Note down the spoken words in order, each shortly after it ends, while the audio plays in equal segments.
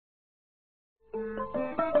ជា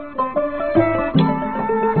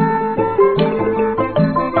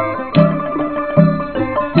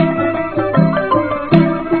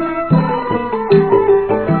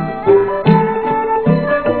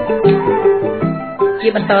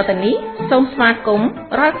បន្តទៅនេះសូមស្វាគមន៍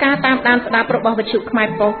រាល់ការតាមដានស្ដាប់របស់វិទ្យុខ្មែរ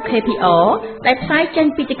ប៉ុស្តិ៍ KPR ដែលផ្សាយចេញ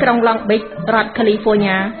ពីទីក្រុង Long Beach រដ្ឋ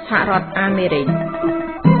California សហរដ្ឋអាមេរិក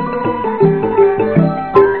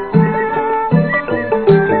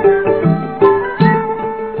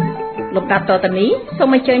លំដាប់តទៅនេះសូម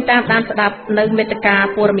អញ្ជើញតាមដានស្ដាប់នៅមេត្តា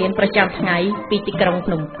ព័ត៌មានប្រចាំថ្ងៃពីទីក្រុង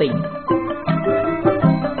ភ្នំពេញ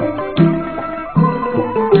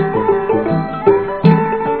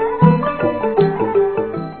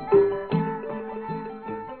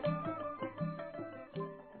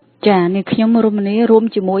ចា៎នេះខ្ញុំរមនីរួម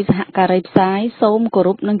ជាមួយសហការីផ្សាយសូមគោរ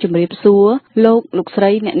ពនិងជម្រាបសួរលោកស្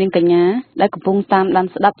រីអ្នកនាងកញ្ញាដែលកំពុងតាមដាន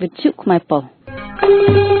ស្ដាប់វិទ្យុខ្មែរប៉ុស្តិ៍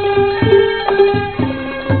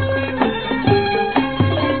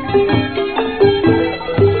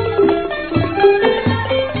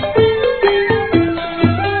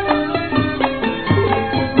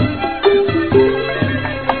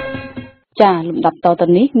ចា៎លំដាប់តទៅ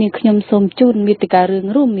នេះនាងខ្ញុំសូមជូនមេតិការរឿង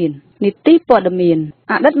រួមមាននីតិព័ត៌មាន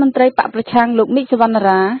អតីតមន្ត្រីបកប្រឆាំងលោកមីក សវណ្ណ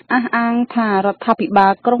រាអះអាងថារដ្ឋាភិបា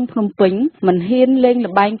លក្រុងភ្នំពេញមិនហ៊ានលេង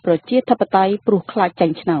ល្បែងប្រជាធិបតេយ្យព្រោះខ្លាចចា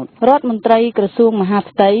ញ់ឆ្នោតរដ្ឋមន្ត្រីក្រសួងមហា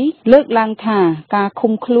ផ្ទៃលើកឡើងថាការ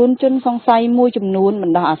ឃុំខ្លួនជនសង្ស័យមួយចំនួនប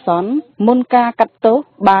ណ្ដោះអាសន្នមុនការកាត់ទោស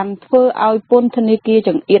បានធ្វើឲ្យពន្ធនាគារច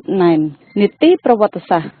ង្អៀតណែននីតិប្រវត្តិ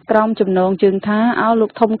សាស្ត្រក្រមចំណងជើងថាឲ្យលោ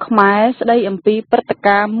កធំខ្មែរស្ដីអំពីព្រឹត្តិ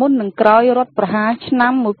ការណ៍មុននឹងក្រោយរដ្ឋប្រហារឆ្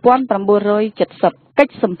នាំ1970កិ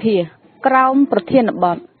ច្ចសម្ភារក្រោមប្រធានប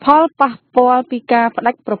ទផលប៉ះពាល់ពីការផ្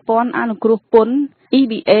ដាច់ប្រព័ន្ធអនុគ្រោះពន្ធ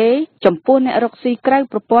EBA ចំពោះអ្នករកស៊ីក្រៅ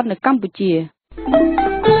ប្រព័ន្ធនៅកម្ពុជា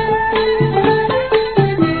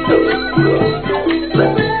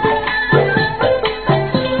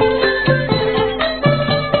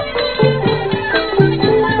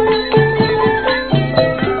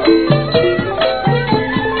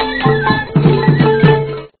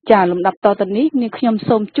ចាលំដាប់តទៅនេះនាងខ្ញុំ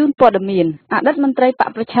សូមជូនព័ត៌មានអតីតមន្ត្រីបក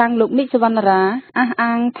ប្រឆាំងលោកមីក សវណ្ណរាអះ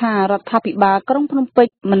អាងថារដ្ឋាភិបាលក្រុងភ្នំពេញ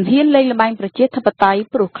មិនហ៊ានលេងល្បែងប្រជាធិបតេយ្យ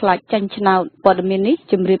ព្រោះខ្លាចចាញ់ឆ្នោតព័ត៌មាននេះ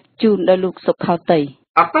ជម្រាបជូនដល់លោកសុខោតី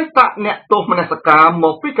អតីតអ្នកទោសមនសិការម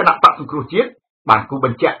កពីគណៈបកសង្គ្រោះជាតិបានគូប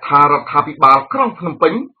ញ្ជាក់ថារដ្ឋាភិបាលក្រុងភ្នំពេ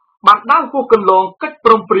ញបានដើរហួសគន្លងកិច្ច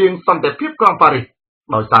ព្រមព្រៀងសន្តិភាពក្រុងប៉ារីស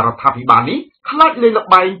ដោយសាររដ្ឋាភិបាលនេះខ្លាចលេងល្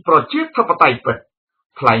បែងប្រជាធិបតេយ្យពិត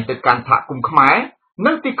ថ្លែងទៅកាន់សហគមន៍ខ្មែរ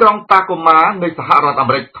នៅទីក្រុងតាកូម៉ានៃសហរដ្ឋអា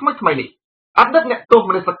មេរិកថ្មីនេះអតីតអ្នកទោស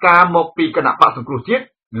មនសិការមកពីគណៈបកសង្គ្រោះជាតិ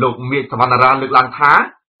លោកមៀក សវណ្ណរាលើកឡើងថា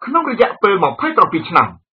ក្នុងរយៈពេល27ឆ្នាំ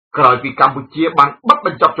ក្រោយពីកម្ពុជាបានបិទប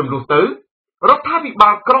ញ្ចប់ជម្លោះទៅរដ្ឋាភិបា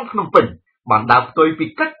លក្រុងភ្នំពេញបានដើរផ្ទុយពី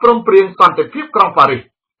កិច្ចព្រមព្រៀងសន្តិភាពក្រុងប៉ារីស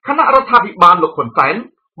គណៈរដ្ឋាភិបាលលោកហ៊ុនសែន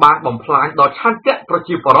បានបំផ្លាញដល់ឆន្ទៈប្រ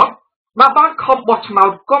ជាពលរដ្ឋដែលបានខំបោះឆ្នោត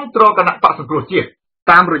គ្រប់គ្រងគណៈបកសង្គ្រោះជាតិ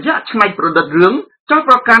តាមរយៈច្នៃប្រឌិតរឿងចោទ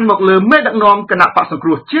ប្រកាន់មកលើមេដឹកនាំគណៈបកសង្គ្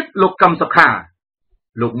រោះជាតិលោកកឹមសុខា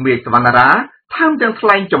លោកមៀក សវណ្ណរាថែមទាំងថ្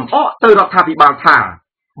លែងចំអកទៅរដ្ឋាភិបាលថា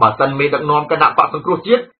បើសិនមេដឹកនាំគណៈបកសង្គ្រោះ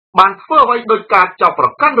ជាតិបានធ្វើអ្វីដោយការចោទប្រ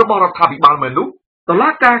កាន់របស់រដ្ឋាភិបាលមែននោះតុលា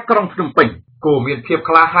ការក្រុងភ្នំពេញគួរមានភាព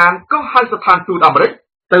ក្លាហានក៏ឲ្យស្ថានទូតអាមេរិក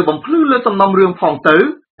ទៅបំភ្លឺលើសំណុំរឿងផងទៅ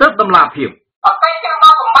ទើបដំណាភាពអតីតម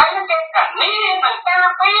កកំបីនឹងគេកានីនឹងការ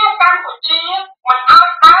ពារកម្ពុជាមិនឲ្យ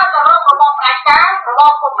ដើរទៅរករបបផ្ដាច់ការរប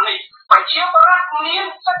បកុម្មុយនីសប្រជាពលរដ្ឋមាន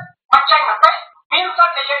សិទ្ធិបញ្ចេញមតិមានសិ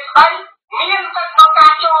ទ្ធិនិយាយស្ដីមានសិទ្ធិក្នុងកា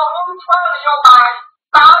រចូលរួមធ្វើនយោបាយ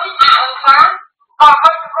ដោយអហិង្សាក៏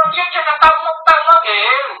មិនប្រជាជនទៅមុខទេ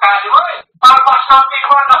ការយល់បើបោះឆ្នោត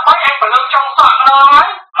2013ឯងពលឹងចុងសក់ដល់ហើយ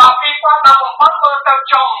ដល់2017មើលទៅ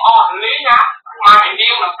ចុងអស់លីងណាមកនា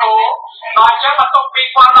ងមកទៅដល់ចឹងមកទុក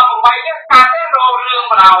2018នេះការទេរោរឿង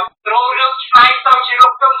បណ្ដោយរោរឿងឆ្នៃទៅជាលោ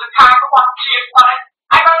កគឹមសុខាគាត់ជាតិគាត់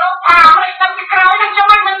ហើយបើលោកថាអាមេរិកតាមពីក្រោយនឹងចាំ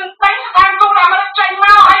មិនតែស្ថានទូតអាមេរិកចេញម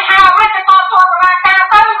កហើយហៅអាមេរិកទៅតស៊ូតុលាការ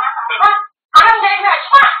ទៅអានឹងនិយាយ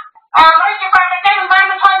ថាអាមេរិកគេបែរទៅមិនបាន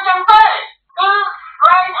ធ្វើចឹងទេគឺ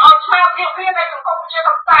លែងឲ្យឆ្នោតរៀបរៀងในសង្គមជាត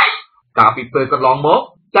ន្ត្រីកាលពីពេលកន្លងមក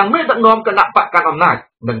ទាំងមេដឹកនាំគណៈបកកណ្ដាលអំណាច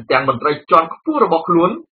និងទាំងមន្ត្រីជាន់ខ្ពស់របស់ខ្លួន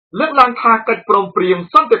លើកឡើងថាកិច្ចព្រមព្រៀង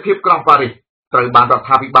សន្តិភាពក្រុងប៉ារីសត្រូវបានរដ្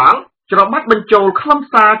ឋាភិបាលច្របាច់បញ្ចូលខ្លឹម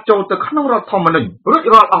សារចូលទៅក្នុងរដ្ឋធម្មនុញ្ញរួច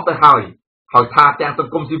រាល់អស់ទៅហើយថាទាំងស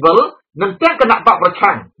ង្គមស៊ីវិលនិងទាំងគណៈបកប្រ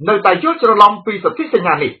ឆាំងនៅតែយល់ច្រឡំពីសន្ធិសញ្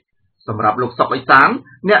ញានេះសម្រាប់លោកសុកអេសាន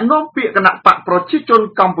អ្នកនាំពាក្យគណៈបកប្រជាជន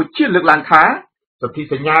កម្ពុជាលើកឡើងថាសន្ធិ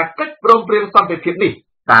សញ្ញាកិច្ចព្រមព្រៀងសន្តិភាពនេះ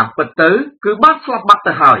តាមពិតទៅគឺបានស្លាប់បាត់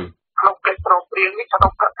ទៅហើយក្នុងកិច្ចព្រម ព្រៀងនេះក្នុ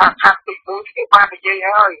ងកថាខាងទី1គេបាននិយាយ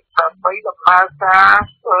ហើយដើម្បីដំណើរការ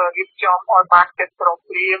រៀបចំឲ្យបានកិច្ចព្រម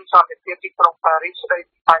ព្រៀងសន្តិភាពទីក្រុងប៉ារីសស្ដី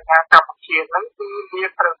ពីបញ្ហាកម្ពុជាហ្នឹងគឺវា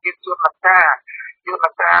ត្រូវមានយន្ត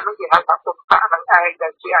ការនោះគេហៅថាទុនបកនឹងឯងដែ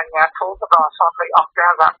លជាអាជ្ញាធរទៅដល់អសន្តិអង្គកា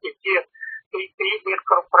រសហប្រជាជាតិទី2មាន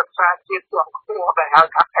ក្រុមប្រឹក្សាជាតិជាន់ខ្ពស់ដែលហៅ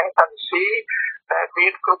ថា ANC ដែលមា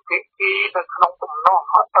នគ្រប់ភាគីនៅក្នុងទំនាស់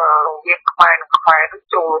រវាងខ្មែរនិងខ្មែរនឹង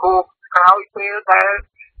ចូលរួមក្រោយពេលដែល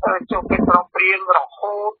ចុះកិច្ចព្រមព្រៀងរ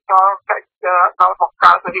ហូតដល់កិច្ចដល់បង្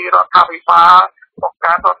កើតរដ្ឋាភិបាលបង្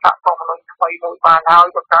កើតរដ្ឋធម្មនុញ្ញថ្មីមួយបានហើយ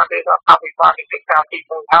បង្កើតរដ្ឋាភិបាលនីតិកាលទី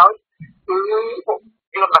1ហើយគឺ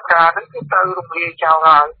យន្តការនេះគឺត្រូវរំលាយចោល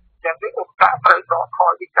ហើយទាំងនេះឧបករណ៍ត្រូវដកថ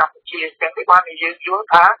យពីកម្ពុជាទាំងនេះបាននិយាយយល់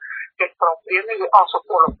ថាកិច្ចព្រមព្រៀងនេះវាអស់សុព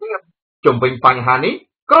លភាពជំវិញបញ្ហានេះ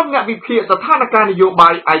ក្រុមអ្នកវិភាគស្ថានភាពនយោបា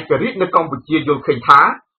យឯករាជ្យនៅកម្ពុជាយល់ឃើញថា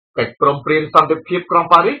កិច្ចព្រមព្រៀងសន្តិភាពក្រុង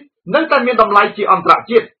ប៉ារីសនឹងតែមានតម្លៃជាអន្តរ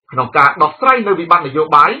ជាតិក្នុងការដោះស្រាយនៅវិបត្តិនយោ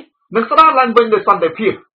បាយនិងស្ដារឡើងវិញនូវសន្តិភា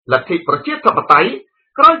ពលទ្ធិប្រជាធិបតេយ្យ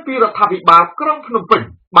ក្រោយពីរដ្ឋាភិបាលក្រុងភ្នំពេញ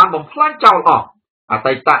បានបំផ្លាញចោលអស់អ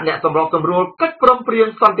តីតអ្នកសម្របសម្រួលកិច្ចព្រមព្រៀង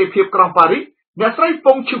សន្តិភាពក្រុងប៉ារីសអ្នកស្រីព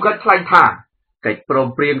ងឈូកាត់ថ្លែងថាកិច្ចព្រម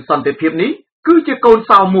ព្រៀងសន្តិភាពនេះគឺជាកូន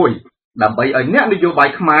សោមួយដើម្បីឲ្យអ្នកនយោបាយ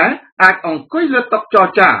ខ្មែរអាចអង្គុយលើតុចរ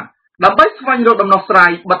ចាដើម្បីស្វែងរកដំណោះស្រា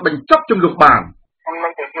យបិទបញ្ចប់ជម្លោះបានខ្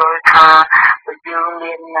ញុំទៅយល់ថាយើង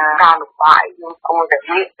មានការលំបាកយើងគួរតែនិ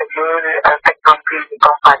យាយទៅលើកិច្ចព្រមព្រៀងក្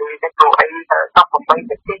រុងប៉ារីសទៅព្រោះអី18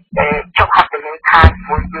ប្រទេសដែលចុះហត្ថលេខាជា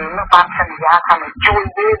មួយយើងបានសន្យាថានឹងជួ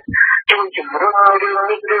យជំរុញរឿង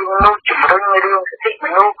នេះរឿងនោះជំរុញរឿងសិទ្ធិម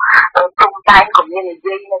នុស្សព្រមតែក៏មាននិ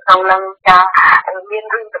យាយនៅក្នុងនឹងថាមាន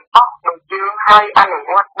រឿងទាំងអស់ដូចយើងឲ្យអនុ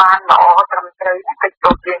វត្តបានល្អត្រឹមត្រូវកិច្ចព្រ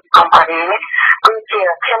មព្រៀងក្រុងប៉ារីសនេះគឺជា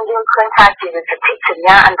ខ្ញុំយល់ឃើញថាជាសិទ្ធិសញ្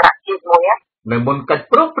ញាអន្តរជាតិមួយនៅមុនកិច្ច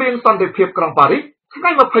ព្រមព្រៀងសន្តិភាពក្រុងប៉ារីសថ្ងៃ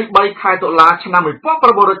23ខែតុលាឆ្នាំ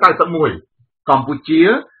1991កម្ពុជា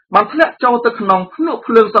បានធ្លាក់ចូលទៅក្នុងភ្នក់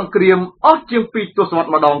ភ្លើងសង្គ្រាមអស់ជាង2ទសវត្ស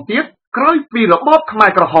រ៍ម្ដងទៀតក្រោយពីរបបខ្មែ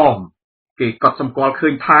រក្រហមគេកត់សម្គាល់ឃើ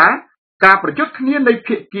ញថាការប្រយុទ្ធគ្នានៃ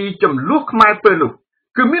ភាគីចំនួនខ្មែរពេលនោះ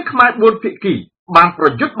គឺមានខ្មែរ4ភាគីបានប្រ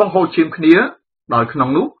យុទ្ធបង្ហូរឈាមគ្នាដោយក្នុង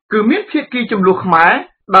នោះគឺមានភាគីចំនួនខ្មែរ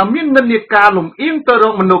ដែលមាននិន្នាការលំអៀងទៅរ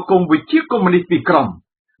កមនោគមវិជ្ជាកុម្មុយនីសពីរក្រុម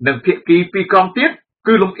និងភាគីពីរក្រុមទៀត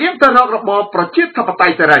គឺលំអៀងទៅរករបបប្រជាធិបតេ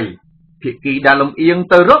យ្យសេរីភាគីដែលលំអៀង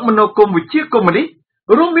ទៅរកមនោគមវិជ្ជាកុម្មុយនីស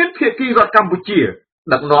រួមមានភាគីរដ្ឋកម្ពុជា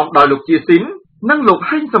ដឹកនាំដោយលោកជាស៊ីននិងលោក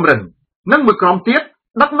ហេងសំរិននិងមួយក្រុមទៀត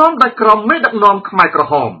ដឹកនាំដោយក្រុមមេដឹកនាំខ្មែរក្រ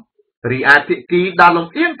ហមរីឯភាគីដែលលំ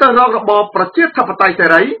អៀងទៅរករបបប្រជាធិបតេយ្យសេ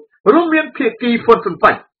រីរួមមានភាគីហ៊ុនស៊ុន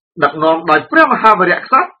ប៉ិចដឹកនាំដោយព្រះមហាវីរក្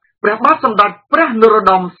សត្រព្រះបាទសម្ដេចព្រះនរោត្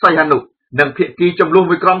តមសីហនុនិងភាគីចំនួន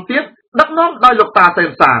មួយក្រុមទៀតដឹកនាំដោយលោកតាសែ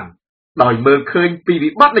នសានដោយមើលឃើញពីវិ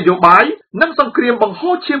បត្តិនយោបាយនិងសង្គ្រាមបង្ហូ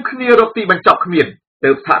រឈាមគ្នារកទីបញ្ចប់គ្មាន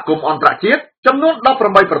ទើបសហគមន៍អន្តរជាតិចំនួន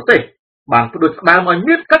18ប្រទេសបានផ្ដួចផ្ដើមឲ្យ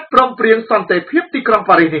មានកិច្ចព្រមព្រៀងសន្តិភាពទីក្រុង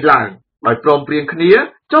ប៉ារីសនេះឡើងដោយព្រមព្រៀងគ្នា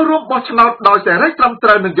ចូលរួមបោះឆ្នោតដោយសេរីត្រឹមត្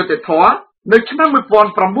រូវនិងយុត្តិធម៌នៅឆ្នាំ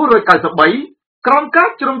1993ក្រោមការ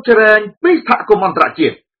ជ្រោមជ្រែងពីសហគមន៍អន្តរជា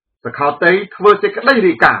តិសខោតេធ្វើសេចក្តី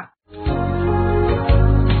រាយការណ៍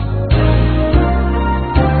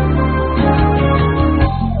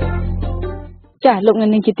ចាលោកនា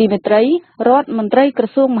ងជាទីមេត្រីរដ្ឋមន្ត្រីក្រ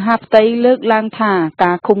សួងមហាផ្ទៃលើកឡើងថា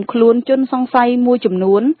ការឃុំខ្លួនជនសង្ស័យមួយចំ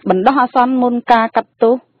នួនបណ្ដោះអាសន្នមុនការកាត់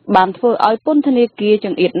ទោសបានធ្វើឲ្យពន្ធនាគារច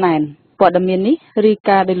ង្អៀតណែនព័ត៌មាននេះរាយ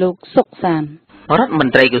ការណ៍ដោយលោកសុកសានរដ្ឋម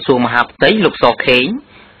ន្ត្រីក្រសួងមហាផ្ទៃលោកសខេង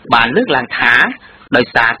បានលើកឡើងថាដោយ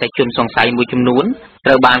សារតែជនសង្ស័យមួយចំនួនត្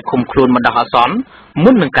រូវបានឃុំខ្លួនបណ្ដោះអាសន្ន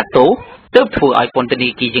មុននឹងកាត់ទោសទើបធ្វើឲ្យពន្ធនា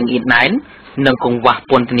គារចង្អៀតណែននិងកង្វះ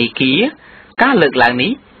ពន្ធនាគារការលើកឡើង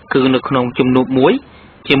នេះគឺនៅក្នុងជំនួបមួយ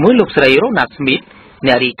ជាមួយលោកស្រីរ៉ូណាល់ ស្មីត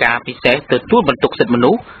អ្នករាយការណ៍ពិសេសទទួលបន្ទុកសិទ្ធិម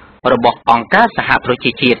នុស្សរបស់អង្គការសហប្រ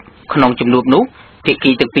ជាជាតិក្នុងជំនួបនោះភា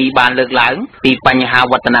គីទាំងពីរបានលើកឡើងពីបញ្ហា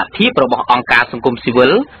វឌ្ឍនភាពរបស់អង្គការសង្គមស៊ីវិ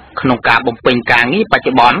លក្នុងការបំពេញការងារបច្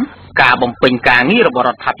ចុប្បន្នការបំពេញការងាររបស់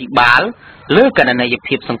រដ្ឋាភិបាលលើកណន័យ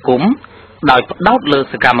ភាពសង្គមដោយផ្ដោតលើ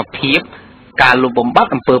សកម្មភាពការលុបបំបាត់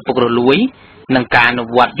អំពើពុករលួយនិងការអនុ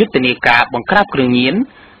វត្តយុទ្ធនាការបង្ក្រាបគ្រឿងញៀន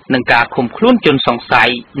និងការឃុំខ្លួនជនសង្ស័យ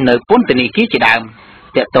នៅពន្ធនាគារជាដើម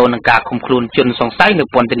ទាក់ទងនឹងការឃុំខ្លួនជនសង្ស័យនៅ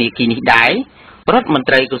ពន្ធនាគារនេះដែររដ្ឋមន្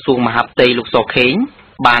ត្រីក្រសួងមហាផ្ទៃលោកសខេង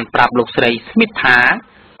បានប្រាប់លោកស្រីស្មីតថា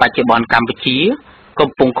បច្ចុប្បន្នកម្ពុជាកំ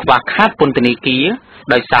ពុងខ្វះខាតពន្ធនាគារ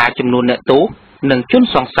ដោយសារចំនួនអ្នកទោសនិងជន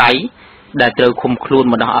សង្ស័យដែលត្រូវឃុំខ្លួន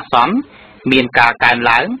បណ្ដោះអាសន្នមានការកើន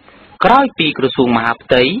ឡើងក្រោយពីក្រសួងមហាផ្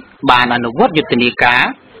ទៃបានអនុវត្តយុទ្ធនាការ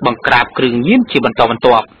បង្ក្រាបគ្រឿងញៀនជាបន្តបន្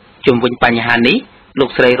ទាប់ជុំវិញបញ្ហានេះលោក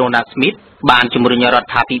ស្រីរ៉ូណាល់ ស្មីតបានជំរុញរ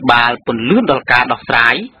ដ្ឋាភិបាលពន្យាដល់ការដោះស្រា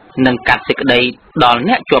យនិងកាត់សេចក្តីដល់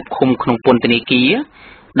អ្នកជាប់ឃុំក្នុងពន្ធនាគារ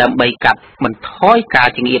ដើម្បីកាត់បន្ថយការ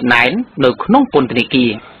ចង្អៀតណែននៅក្នុងពន្ធនាគារ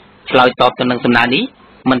ឆ្លើយតបទៅនឹងសំណើនេះ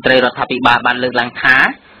មន្ត្រីរដ្ឋាភិបាលបានលើកឡើងថា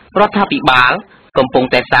រដ្ឋាភិបាលកំពុង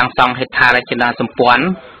តែសាងសង់ហេដ្ឋារចនាសម្ព័ន្ធ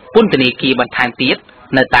ពន្ធនាគារបន្ថែមទៀត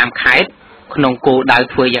នៅតាមខេត្តក្នុងគោលដៅ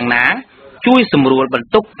ធ្វើយ៉ាងណាជួយសម្រួលបន្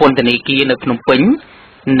ទុកពន្ធនាគារនៅភ្នំពេញ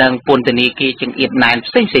និងពន្ធនាគារចង្អៀតណែន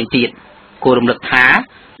ផ្សេងៗទៀតគួររំលឹកថា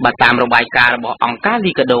បើតាមរបាយការណ៍របស់អង្គការ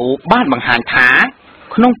លីកាដូបានបង្ហាញថា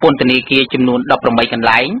ក្នុងពន្ធនាគារចំនួន18កន្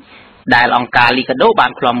លែងដែលអង្គការលីកាដូបា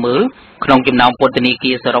នឃ្លាំមើលក្នុងចំណោមពន្ធនា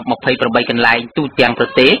គារសរុប28កន្លែងទូទាំងប្រ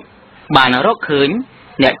ទេសបានរកឃើញ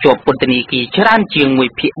អ្នកជាប់ពន្ធនាគារច្រើនជាង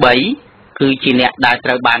1/3គឺជាអ្នកដែលត្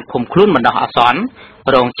រូវបានឃុំខ្លួនបណ្ដោះអាសន្ន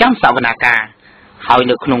រងចាំសវនាការហើយ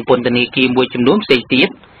នៅក្នុងពន្ធនាគារមួយចំនួនផ្សេងទៀត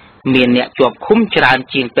មានអ្នកជាប់ឃុំច្រើន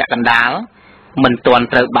ជាងពាក់កណ្ដាលមិនទាន់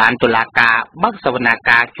ត្រូវបានតុលាការបើកសវនា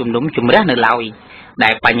ការជំនុំជម្រះនៅឡើយដែ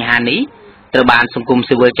លបញ្ហានេះត្រូវបានសង្គម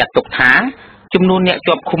ស៊ីវិលចាត់ទុកថាចំនួនអ្នក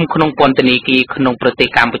ជាប់ឃុំក្នុងពន្ធនាគារក្នុងប្រទេស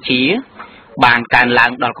កម្ពុជាបានកើនឡើ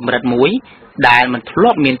ងដល់កម្រិតមួយដែលមិនធ្លា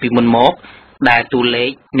ប់មានពីមុនមកដែលតួលេខ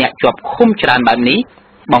អ្នកជាប់ឃុំច្រើនបែបនេះ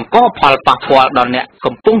បង្កផលប៉ះពាល់ដល់អ្នក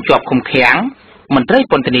កំពុងជាប់ឃុំឃាំងមន្ត្រី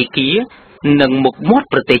ពន្ធនាគារនិងមុខមាត់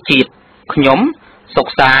ប្រទេសជាតិខ្ញុំសុក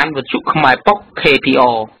សានវិទ្យុខ្មែរប៉ុក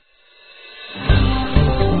KPR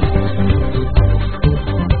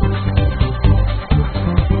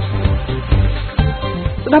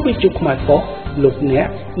ស្ដាប់វិទ្យុខ្មែរប៉ុកលោកអ្នក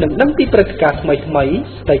នឹងដឹងពីព្រឹត្តិការណ៍ថ្មីៗ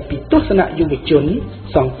ស្ដីពីទស្សនៈយុវជន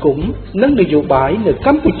សង្គមនិងនយោបាយនៅក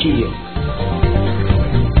ម្ពុជា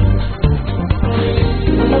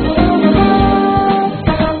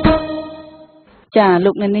ចា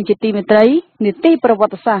លោកអ្នកនាងជាទីមេត្រីនីតិប្រវ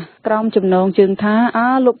ត្តិសាស្ត្រក្រោមចំណងជើងថា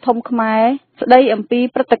លោកធំខ្មែរស្ដីអំពី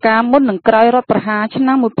ព្រឹត្តិការណ៍មុននិងក្រោយរដ្ឋប្រហារឆ្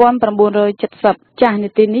នាំ1970ចាស់នី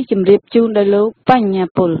តិនេះជម្រាបជូនដល់លោកបញ្ញា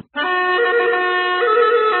ពល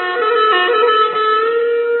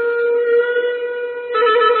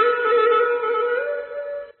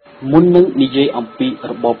មុននឹងនិយាយអំពី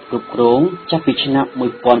របបគ្រប់គ្រងចាប់ពីឆ្នាំ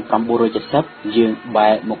1970យើងបែ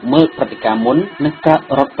រមកមើលព្រឹត្តិការណ៍មុននឹងការ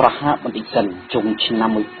រដ្ឋប្រហារបន្តិចសិនចុងឆ្នាំ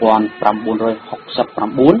1969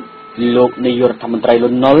លោកនាយករដ្ឋមន្ត្រីល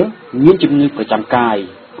ន់នល់មានជំងឺប្រចាំកាយ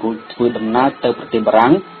រួចធ្វើដំណើរទៅប្រទេសបារាំ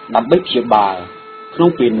ងដើម្បីព្យាបាលក្នុង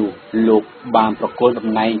ពេលនោះលោកបានប្រគល់តំ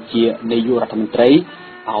ណែងជានាយករដ្ឋមន្ត្រី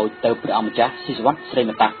ឲ្យទៅព្រះអង្គម្ចាស់ស៊ីសុវត្ថិស្រី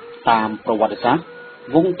មតៈតាមប្រវត្តិសាស្ត្រ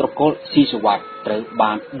វងត្រកូលស៊ីសុវត្ថិត្រូវ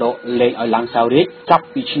បានដកលែងឲ្យឡើងសោយរាជចាប់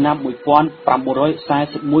ពីឆ្នាំ1941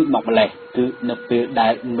មកម្លេះគឺនៅពេលដែ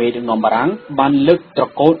លមេដឹកនាំបារាំងបានលើកត្រ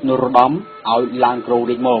កូលនរោត្តមឲ្យឡើងគ្រង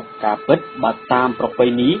រាជមកការពិតបើតាមប្រពៃ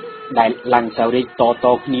ណីដែលឡើងសោយរាជត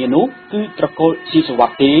គ្នានោះគឺត្រកូលស៊ីសុវ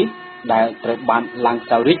ត្ថិទេដែលត្រូវបានឡើង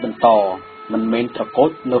សោយរាជបន្តមិនមែនត្រកូល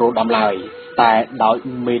នរោត្តមឡើយតែដោយ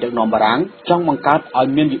មេដឹកនាំបារាំងចង់បង្កើតឲ្យ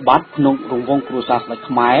មានវិបត្តិក្នុងរង្វង់គ្រួសារស្ដេច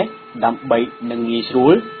ខ្មែរដើម្បីនឹងងាយស្រួ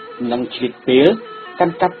លនិងឆ្លៀតពេលកា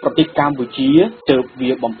ន់កាប់ប្រទេសកម្ពុជាទើប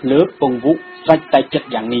វាបំភ្លើពងវុកស្រេចតែចិត្ត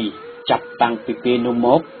យ៉ាងនេះចាប់តាំងពីពេលនោះម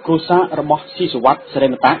កគ្រួសាររបស់ស៊ីសុវត្ថិស្រី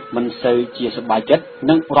មតៈមិនសូវជាសប្បាយចិត្ត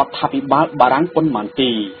នឹងរដ្ឋាភិបាលបារាំងប៉ុន្មានទេ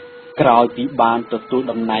ក្រោយពីបានទទួល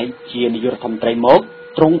តំណែងជានាយករដ្ឋមន្ត្រីមក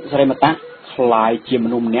ទ្រង់ស្រីមតៈក្លាយជាម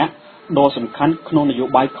នុស្សម្នាក់ដ៏សំខាន់ក្នុងនយោ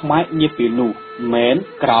បាយខ្មែរនាពេលនោះមែន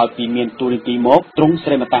ក្រោយពីមានទូនីតិមកទ្រង់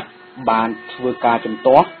ស្រីមតៈបានធ្វើការជំ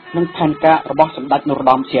ទាស់និងផែនការរបស់សម្ដេចនរោត្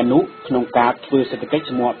តមសីហនុក្នុងការធ្វើសេដ្ឋកិច្ច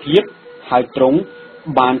សមរភាពហើយទ្រង់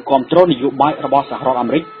បានគ្រប់គ្រងនយោបាយរបស់សហរដ្ឋអា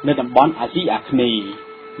មេរិកនៅតំបន់អាស៊ីអាគ្នេយ៍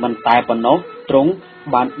មិនតែប៉ុណ្ណោះទ្រង់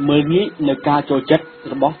បានមើលងាយនៅការចូលចិត្ត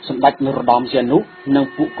របស់សម្ដេចនរោត្តមសីហនុនិង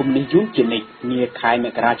ពួកកុម្មុយនីសយួនជានិច្ចនាខែម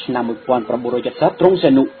ករាឆ្នាំ1970ទ្រង់សី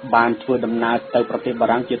ហនុបានធ្វើដំណើរទៅប្រទេសបា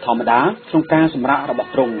រាំងជាធម្មតាក្នុងការសម្រាករបស់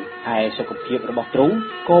ទ្រង់ហើយសុខភាពរបស់ទ្រង់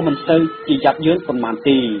ក៏មិនសូវជាយ៉ាប់យ៉ឺនប៉ុន្មាន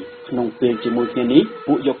ទេក្នុងពេលជាមួយគ្នានេះ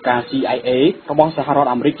ពួកយកការ CIA របស់សហរដ្ឋ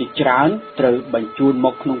អាមេរិកជាច្រើនត្រូវបញ្ជូនម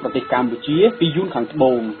កក្នុងប្រទេសកម្ពុជាពីយួនខាងត្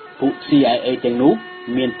បូងពួក CIA ទាំងនោះ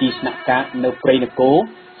មានទីស្នាក់ការនៅព្រៃនគរ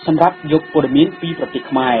សម្រាប់យកព័ត៌មានពីប្រទេស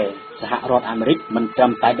ខ្មែរសហរដ្ឋអាមេរិកមិនត្រឹ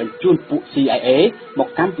មតែបញ្ជូនពួក CIA មក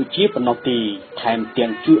កម្ពុជាប៉ុណ្ណោះទេថែមទាំ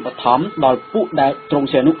ងជួយឧបត្ថម្ភដល់ពួកដែលទ្រង់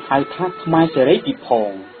សីហនុហៅថាខ្មែរសេរីទីផង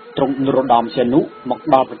ទ្រង់នរោត្តមសីហនុមក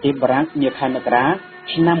ដល់ប្រទេសបារាំងនាខែមករា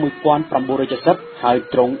ឆ្នាំ1970ហើយ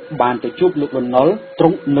ទ្រង់បានទៅជួបលោកលន់នល់ទ្រ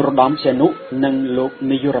ង់នរោត្តមសីហនុនិងលោក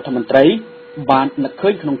នាយករដ្ឋមន្ត្រីបាននឹកឃើ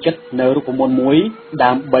ញក្នុងចិត្តនៅរូបមន្តមួយ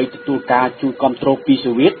ដើម្បីទទួលការជួយគាំទ្រពី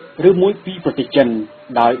សូវៀតឬមួយពីប្រទេសចិន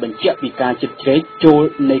ដោយបញ្ជាក់ពីការជិតជ្រែកចូល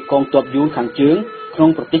នៃកងទ័ពយួនខាងជើងក្នុង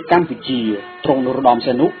ប្រទេសកម្ពុជាទ្រង់នរោត្តម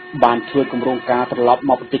សីហនុបានធ្វើគម្រោងការត្រឡប់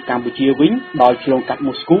មកប្រទេសកម្ពុជាវិញដោយឆ្លងកាត់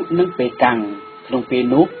មូស្គូនិងប៉េកាំងក្នុងពេល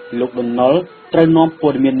នោះលោកលន់នល់ត្រូវនាំព័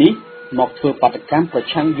ត៌មាននេះ មកធ្វើបាតកម្មប្រ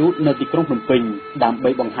ឆាំងយូតនៅទីក្រុងភ្នំពេញដើម្បី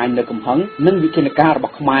បង្ហាញនូវកំហឹងនិងវិធានការរប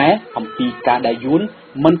ស់ខ្មែរអំពីការដែលយួន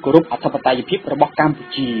មិនគោរពអធិបតេយ្យភាពរបស់កម្ពុ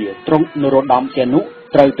ជាទ្រង់នរោត្តមសីហនុ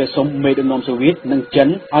ត្រូវទៅសុំមេដឹកនាំសូវៀតនិងចិន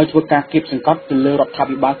ឲ្យធ្វើការគៀបសង្កត់ទៅលើរដ្ឋា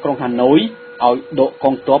ភិបាលក្រុងហាណូយឲ្យដកក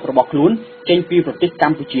ងទ័ពរបស់ខ្លួនចេញពីប្រទេសក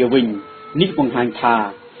ម្ពុជាវិញនេះបង្ហាញថា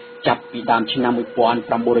ចាប់ពីដើមឆ្នាំ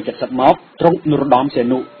1970មកទ្រង់នរោត្តមសីហ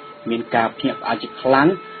នុមានការភ្ញាក់ផ្អើលជាខ្លាំង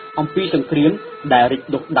អំពីសង្គ្រាមដែលរីក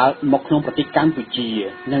ដុះដាលមកក្នុងប្រទេសកម្ពុជា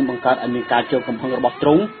និងបង្កើតឲ្យមានការចូលកំហឹងរបស់ទ្រ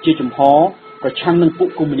ង់ជាចំហប្រឆាំងនឹងពួក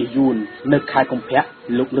កុម្មុយនីសយួននៅខែកុម្ភៈ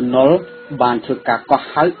លោកលន់នល់បានធ្វើការកោះ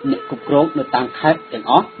ហៅអ្នកគ្រប់គ្រងនៅតាមខេត្តទាំង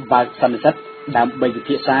អស់បើកសន្និសីទដើម្បីពិ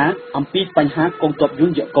ភាក្សាអំពីបញ្ហាកងទ័ពយួ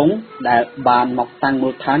នយកកុងដែលបានមកតាំងមូ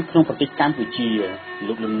លដ្ឋានក្នុងប្រទេសកម្ពុជា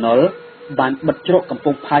លោកលន់នល់បានបិទច្រកកំព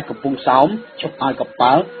ង់ផែកំពង់សោមជប់ឲ្យក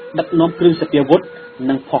ប៉ាល់ដឹកនាំគ្រឿងសព្វាវុធ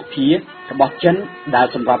និងភស្តុភាររបស់ចិនដែល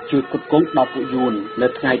សម្រាប់ជួយគ្រប់គ្រងដល់ពួកយួននៅ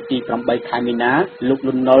ថ្ងៃទី8ខែមីនាលោកល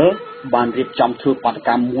ន់នល់បានរៀបចំធ្វើបាតក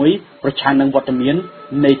ម្មមួយប្រឆាំងនឹងវត្តមាន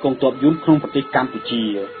នៃកងទ័ពយួនក្នុងប្រទេសកម្ពុជា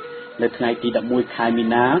នៅថ្ងៃទី11ខែមី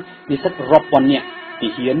នានិស្សិតរាប់ពាន់នាក់ទា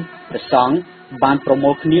ហានព្រះសង្ឃបានប្រមូ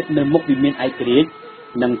លគ្នានៅមុខវិមានឯករាជ្យ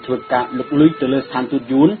និងធ្វើការលុកលុយទៅលើស្ថានទូត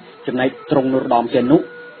យួនចំណែកទ្រង់នរោត្តមសីហនុ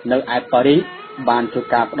នៅឯប៉ារីសបានធ្វើ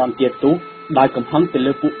ការផ្ដន់ទាទោសដោយកំហឹងទៅ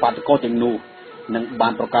លើពួកបាតកោទាំងនោះនិងបា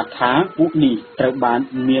នប្រកាសថាពួកនេះត្រូវបាន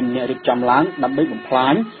មានអ្នករៀបចំឡើងដើម្បីបំផ្លា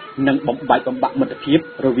ញនិងបំបែកបំបាក់មិត្តភាព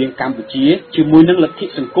រវាងកម្ពុជាជាមួយនឹងលទ្ធិ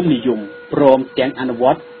សង្គមនិយមព្រមទាំងអនុវ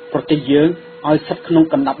ត្តប្រទេសយើងឲ្យស្ថិតក្នុង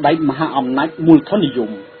កណ្ដាប់ដៃមហាអំណាចមូលធននិយម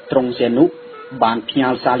ទ្រង់សីហនុបានផ្ញើ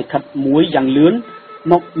សារលិខិតមួយយ៉ាងលឿន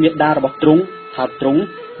មកមាតារបស់ទ្រង់ថាទ្រង់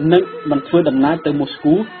នឹងមិនធ្វើដំណើរទៅមូស្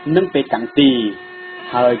គូនិងប៉េកាំងទេ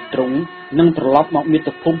ហើយទ្រង់នឹងត្រឡប់មកមា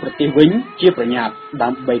តុភូមិប្រទេសវិញជាប្រញាប់ដើ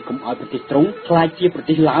ម្បីកុំឲ្យប្រទេសទ្រង់ក្លាយជាប្រ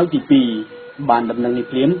ទេសឡាវទី2បានដំណឹងនេះ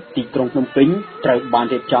ភ្លាមទីក្រុងភ្នំពេញត្រូវបាន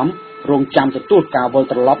រៀបចំរងចាំទទួលការវិល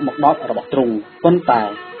ត្រឡប់មកដល់របស់ទ្រង់ប៉ុន្តែ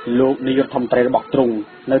លោកនាយករដ្ឋមន្ត្រីរបស់ទ្រង់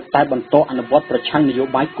នៅតែបន្តអនុវត្តប្រឆាំងនយោ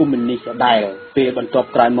បាយកុម្មុយនីសដដែលពេលបន្ទាប់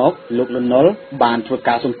ក្រោយមកលោកលន់នល់បានធ្វើ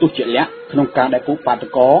ការសំទោសជាក់លាក់ក្នុងការដែលពួកបាត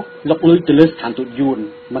កោលុកលុយទៅលើស្ថានទូតយួន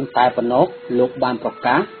មិនតែប៉ុណ្ណោះលោកបានប្រ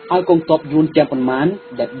កាសឲ្យកងទ័ពយួនទាំងប៉ុន្មាន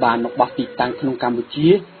ដែលបានមកបោះទីតាំងក្នុងកម្ពុជា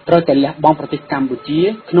ត្រូវតែលះបង់ប្រទេសកម្ពុជា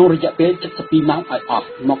ក្នុងរយៈពេល72ម៉ោងឲ្យអស់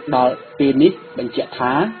មកដល់ពេលនេះបញ្ជាក់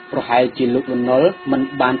ថាប្រហែលជាលោកលន់នល់មិន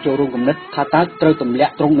បានចូលរួមគំនិតថាតើត្រូវទម្លា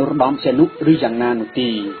ក់ទ្រង់នរោត្តមសីហនុឬយ៉ាងណានោះទេ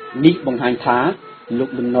នេះបង្ហាញថាលោក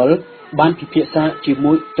លន់នល់បានពិភាក្សាជា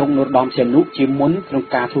មួយទ្រង់នរោត្តមសីហនុជាមុនក្នុង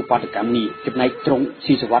ការធ្វើបាតកម្មនេះចំណែកទ្រង់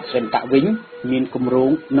ស៊ីសវត្តស្រីមតៈវិញមានគម្រោ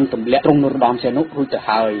ងនឹងទម្លាក់ទ្រង់នរោត្តមសីហនុរួចទៅ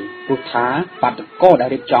ហើយព្រោះថាបាតកោដែល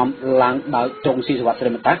រៀបចំឡើងដោយទ្រង់ស៊ីសវត្តស្រី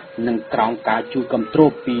មតៈនិងក្រោមការជួយគ្រប់គ្រ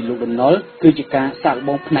ងពីលោកលន់នល់គឺជាការសាកល្ប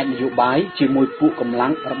ងផ្នែកនយោបាយជាមួយពួកកម្លាំ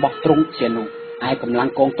ងរបស់ទ្រង់សីហនុឯកម្លាំង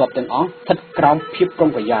កងទ័ពទាំងអស់ស្ថិតក្រោមភាពប្រុង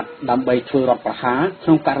ប្រយ័ត្នដើម្បីធ្វើរដ្ឋប្រហារក្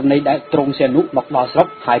នុងករណីដែលទ្រង់សីហនុមកដល់ស្រុក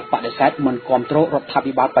ហើយបដិសេធមិនគ្រប់គ្រងរដ្ឋា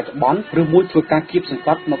ភិបាលបច្ចុប្បន្នឬមួយធ្វើការគៀបសង្ក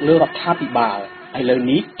ត់មកលើរដ្ឋាភិបាលឥឡូវ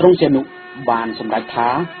នេះទ្រង់សីហនុបានសម្រេចថា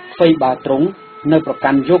អ្វីបើទ្រង់នៅប្រ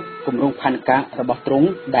កាន់យកគម្រោងផែនការរបស់ទ្រង់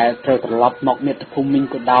ដែលត្រូវត្រឡប់មកមាតុភូមិមិញ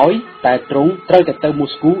ក៏ដោយតែទ្រង់ត្រូវតែទៅមូ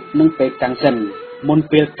ស្គូនិងប៉េកាំងសិនមុន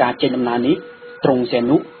ពេលការចេញដំណើរនេះទ្រង់សីហ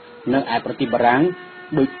នុនៅឯប្រទេសបារាំង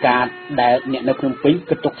ដោយការដែលអ្នកនៅភ្នំពេញ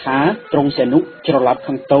គិតទុកថាទ្រង់សីហនុច្រឡប់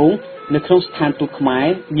ខាងតូងនៅក្នុងស្ថានទូតខ្មែរ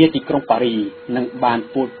នាទីក្រុងប៉ារីនិងបាន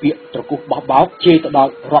ពោលពាក្យត្រគោះបោះបោកជេរទៅដ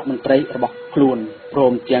ល់រដ្ឋមន្ត្រីរបស់ខ្លួនព្រ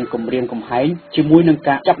មទាំងគម្រាមកំហែងជាមួយនឹង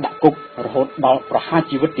ការចាប់ដាក់គុករហូតដល់ប្រហារ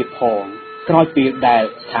ជីវិតទៀតផងក្រោយពេលដែល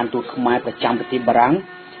ស្ថានទូតខ្មែរប្រចាំប្រទេសបារាំង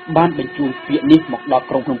បានបញ្ជូនពាក្យនេះមកដល់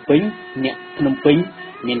ក្រុងភ្នំពេញអ្នកភ្នំពេញ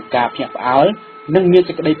មានការភ្ញាក់ផ្អើលនិងមាន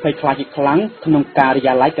សេចក្តីភ័យខ្លាចជាខ្លាំងក្នុងការិ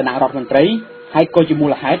យាល័យគណៈរដ្ឋមន្ត្រីហើយក៏ជាមូ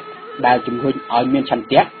លហេតុដែលជំរុញឲ្យមានឆន្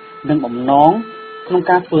ទៈនិងបំណងក្នុង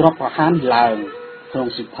ការធ្វើរដ្ឋប្រហារនេះឡើងក្នុង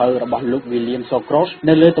សៀវភៅរបស់លោក William Shawcross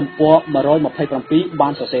នៅលើទំព័រ127បា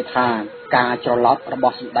នសរសេរថាការច្រឡប់រប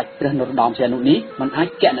ស់សម្ដេចព្រះនរោត្តមសីហនុនេះមិនអាច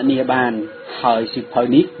គណនាបានហើយសៀវភៅ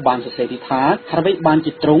នេះបានសរសេរថាអ្វីបាន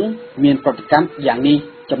ជាទ្រង់មានប្រតិកម្មយ៉ាងនេះ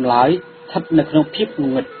ចម្លើយស្ថិតនៅក្នុងភាពង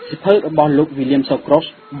ងឹតសៀវភៅរបស់លោក William Shawcross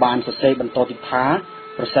បានសរសេរបន្តទៀតថា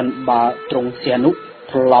ប្រសិនបើទ្រង់សីហនុ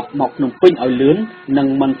ត្រឡប់មកភ្នំពេញឲ្យលឿននិង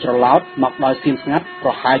មិនច្រឡោតមកដល់សៀមស្ងាត់ប្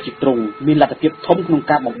រហែលជាទ្រង់មានលទ្ធភាពធំក្នុង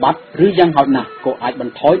ការបំបត្តិឬយ៉ាងហោចណាស់ក៏អាចប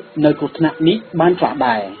ន្ថយនៅគ្រោះថ្នាក់នេះបានខ្លះ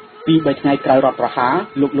ដែរពី3ថ្ងៃក្រោយរដ្ឋប្រហារ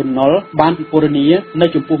លោកលន់នល់បានពិពណ៌នានៅ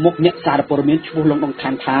ចំពោះមុខអ្នកសារព័ត៌មានឈ្មោះលងដងខា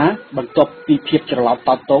នថាបន្ទាប់ពីភាពច្រឡោត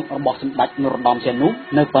តោកតូចរបស់សម្ដេចនរោត្តមសីហនុ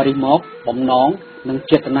នៅប៉ារីសមកបំណងនិង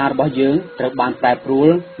ចេតនារបស់យើងត្រូវបានប្រែប្រួល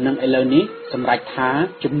និងឥឡូវនេះសម្រេចថា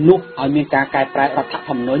ជំនួសឲ្យមានការកែប្រែរដ្ឋធ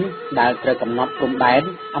ម្មនុញ្ញដែលត្រូវកំណត់ព្រំដែន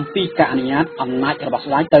អំពីការអនុញ្ញាតអំណាចរបស់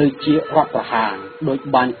ស្ដេចទៅជារដ្ឋប្រហារ ដោយ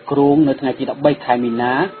បានគ្រងនៅថ្ងៃទី13ខែមី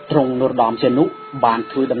នាទ្រង់នរោត្តមសីហនុបាន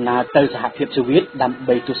ធ្វើដំណើរទៅសហភាពសូវៀតដើម្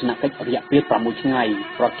បីទស្សនកិច្ចរយៈពេល6ថ្ងៃ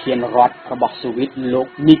ប្រធានរដ្ឋរបស់សូវៀតលោក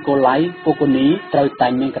នីកូឡៃពូកូនីត្រូវតែ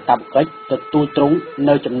មានកាតព្វកិច្ចទទួលទ្រង់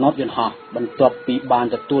នៅចំណតយន្តហោះបន្ទាប់ពីបាន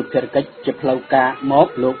ទទួលភារកិច្ចជាផ្លូវការមក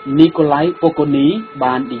លោកនីកូឡៃពូកូនី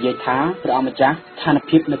បាននិយាយថាព្រះអង្គម្ចាស់ស្ថាន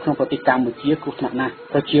ភាពនៅក្នុងប្រទេសកម្ពុជាគ្រោះថ្នាក់ណាស់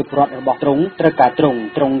ប្រជាពលរដ្ឋរបស់ទ្រង់ត្រូវការទ្រង់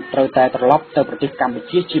ត្រូវតែត្រឡប់ទៅប្រទេសកម្ពុ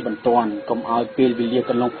ជាជាបន្ទាន់កុំឲ្យពេលវេលា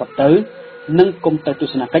កន្លងផុតទៅនិងគុំទៅទ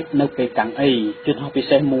ស្សនកិច្ចនៅពេលកាំងអីយន្តហោះពិ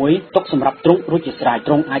សេសមួយទុកសម្រាប់ទ្រង់រួចជាស្រេច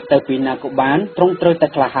ទ្រង់អាចទៅពីណាក៏បានទ្រង់ត្រូវតែ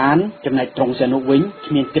ក្លាហានចំណែកទ្រង់សីហនុវិញ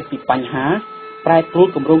គ្មានគិតពីបញ្ហាប្រែប្រួល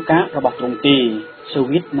គម្រោងការរបស់ទ្រង់ទេសូ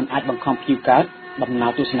វៀតមិនអាចបង្ខំភ្ញៀវកើតដំណើ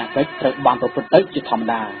រទស្សនកិច្ចត្រូវបានប្រព្រឹត្តទៅជាធម្ម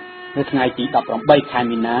តានៅថ្ងៃទី18ខែ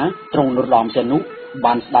មីនាទ្រង់នរោត្តមសីហនុ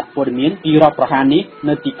បានស្ដាប់ព័ត៌មានពីរដ្ឋប្រហារនេះ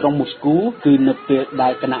នៅទីក្រុងមូស្គូគឺនៅពេលដែ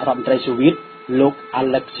លគណៈរដ្ឋមន្ត្រីសូវៀតលោកអា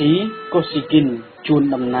ឡែកស៊ីកូស៊ីគីនជួន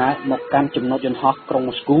ដំណើរមកកាន់ចំណតយន្តហោះក្រុង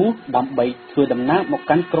មូស្គូដើម្បីធ្វើដំណើរមក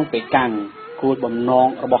កាន់ក្រុងប៉េកាំងគោលបំណង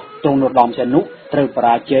របស់ទ្រង់នរោត្តមសីហនុត្រូវប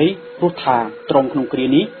រាជ័យព្រោះថាទ្រង់ក្នុងគ្រា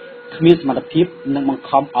នេះគ្មានសមត្ថភាពនឹងបង្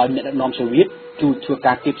ខំឲ្យអ្នកដឹកនាំសូវៀតជួយធ្វើ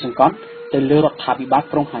ការគៀបសង្កត់ទៅលើរដ្ឋាភិបាល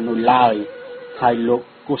ក្រុងហាណូយឡើយហើយលោក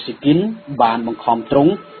កូស៊ីគីនបានបង្ខំទ្រ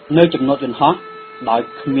ង់នៅចំណតយន្តហោះដោយ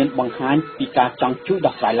គ្មានបង្ហាញពីការចង់ជួយ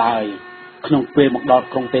ដោះស្រាយឡើយក្នុងពេលមកដល់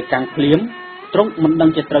ក្រុងប៉េកាំងភ្លាមទ្រង់មិនដឹង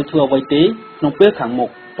ជាត្រូវធ្វើអ្វីទេក្នុងពេលខាងមុខ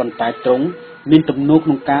ប៉ុន្តែទ្រង់មានទំនោរក្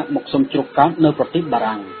នុងការមកសុំជ្រកកោននៅប្រទេសបា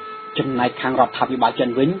រាំងចំណែកខាងរដ្ឋាភិបាលចិន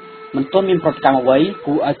វិញមិនទាន់មានប្រតិកម្មអ្វី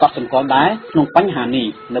គួរឲ្យកត់សម្គាល់ដែរក្នុងបញ្ហានេះ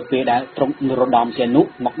នៅពេលដែលទ្រង់នរោត្តមសីហនុ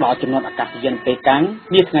មកដល់ចំណតអាកាសយានប៉េកាំង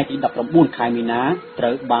នាថ្ងៃទី19ខែមីនាត្រូ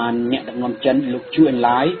វបានអ្នកដឹកនាំចិនលោកជូអេន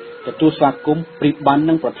ឡាយទទួលស្វាគមន៍ព្រីបាន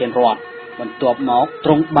នឹងប្រធានរដ្ឋបន្ទាប់មកទ្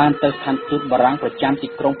រង់បានទៅស្ថានទូតបារាំងប្រចាំទី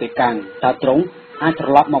ក្រុងប៉េកាំងតើទ្រង់អាចត្រ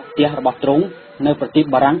ឡប់មកផ្ទះរបស់ទ្រង់នៅប្រទេស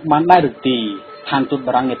បារាំងបានដែរឬទេស្ថានទូត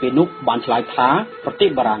បារាំងនៅពេលនោះបានឆ្លើយថាប្រទេស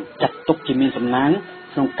បារាំងចាត់ទុកជាមានសំណាង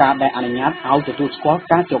ក្នុងការដែលអនុញ្ញាតឲ្យទទួលស្គាល់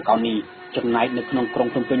ការជ្រកកោននេះចំណែកនៅក្នុងក្រុង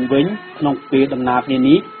ភ្នំពេញវិញក្នុងពេលដំណើរគ្នា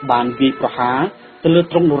នេះបានវាយប្រហារទៅលើ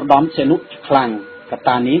ទ្រង់នរោត្តមសីហនុខ្លាំងកត្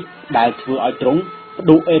តានេះដែលធ្វើឲ្យទ្រង់ផ្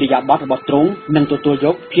ដួលអេរយាប័តរបស់ទ្រង់និងទទួលយ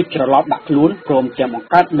កភាពច្រឡោតដាក់ខ្លួនព្រមទាំងបង្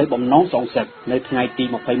កើតនៅបំណងសងសឹកនៅថ្ងៃទី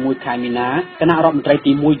21ខែមីនាគណៈរដ្ឋមន្ត្រី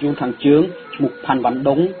ទី1យួនខាងជើងឈ្មោះផាន់វ៉ាន់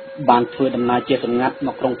ដុងបានធ្វើដំណើរជាសម្ងាត់ម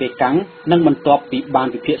កក្រុងប៉េកាំងនិងបន្ទាប់ពីបាន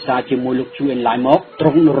ពិភាក្សាជាមួយលោកជូអេនឡាយមកទ្រ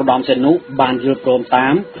ង់នរោត្តមសីហនុបានយល់ព្រមតា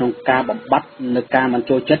មក្នុងការបំបត្តិនៅការមិន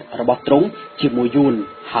ចូលចិត្តរបស់ទ្រង់ជាមួយយួន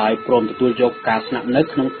ហើយព្រមទទួលយកការស្នាក់នៅ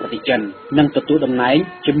ក្នុងប្រទេសចិននិងទទួលតំណែង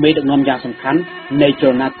ជាមេដឹកនាំយ៉ាងសំខាន់នៃច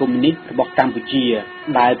លនាកុម្មុយនីសរបស់កម្ពុជា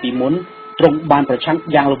ដែលពីមុនទ្រង់បានប្រឆាំង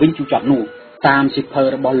យ៉ាងល្វីងជូរចត់នោះតាមសិភៅ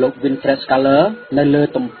របស់លោក Winfred Schaller នៅលើ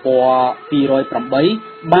ទំព័រ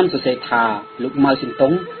208បានសរសេរថាលោកម៉ៅស៊ីនតុ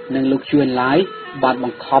ងនិងលោកជូអេនឡាយបានប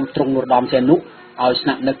ង្ខំទ្រង់នរោត្តមសីហនុឲ្យស្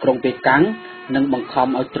នាក់នៅក្រុងប៉េកាំងនិងបង្ខំ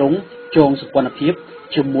ឲ្យទ្រង់ចងសម្ព័ន្ធភាព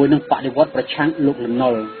ជាមួយនឹងបដិវត្តប្រឆាំងលោកលន់ន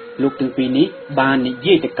ល់លោកទាំងពីរនេះបាននិ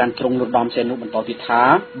យាយទៅកាន់ទ្រង់នរោត្តមសីហនុបន្តទៀតថា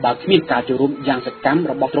បើគ្មានការចូលរួមយ៉ាងសកម្ម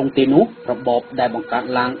របស់ទ្រង់ទេនោះរបបដែលបង្កើត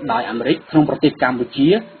ឡើងដោយអាមេរិកក្នុងប្រទេសកម្ពុជា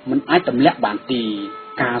មិនអាចទម្លាក់បានទេ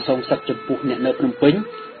ការសងសឹកចំពោះអ្នកនៅភ្នំពេញ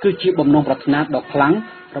គឺជាបំណងប្រាថ្នាដ៏ខ្លាំង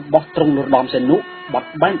របស់ទ្រង់នរោត្តមសីហនុបត់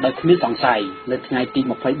បែនដោយគ្មានសង្ស័យនៅថ្ងៃទី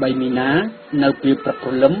23មីនានៅពេលព្រឹកព្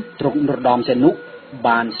រលឹមទ្រង់នរោត្តមសីហនុ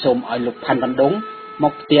បានសូមឲ្យលោកផាន់វ៉ាន់ដុងម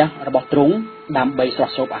កផ្ទះរបស់ទ្រង់ដើម្បីស្រ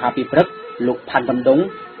ស់សូបអាហារពេលព្រឹកលោកផាន់វ៉ាន់ដុង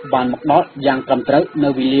បានមកដល់យ៉ាងត្រឹមត្រូវនៅ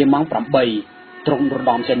វេលាម៉ោង8ទ្រង់នរោត្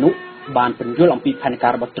តមសីហនុបានពន្យល់អំពីផែនកា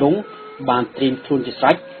ររបស់ទ្រង់បានត្រៀមខ្លួនជាស្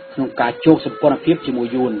រេចក្នុងការជួបសម្ព័ន្ធភាពជាមួយ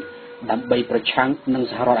យួនដើម្បីប្រឆាំងនឹង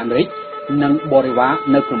សហរដ្ឋអាមេរិកនិងបរិវារ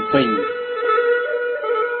នៅភ្នំពេញ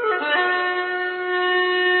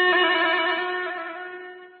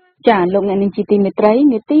ចាលោកអ្នកនាងជាទីមេត្រី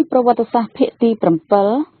នីតិប្រវត្តិសាស្ត្រភាគទី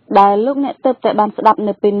7ដែលលោកអ្នកទើបតែបានស្ដាប់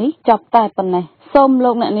នៅពេលនេះចប់តែប៉ុណ្ណេះសូម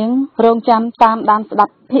លោកអ្នកនាងរងចាំតាមដានស្ដា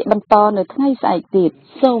ប់ភាគបន្តនៅថ្ងៃស្អែកទៀត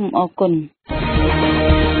សូមអរគុណ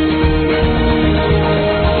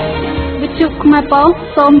វិទ្យុខ្មែរប៉ុស្តិ៍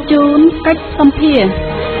សូមជូនកិច្ចសម្ភារ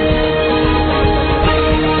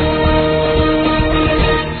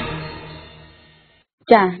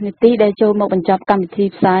ចានីតិដែលចូលមកបញ្ចប់កម្មវិធី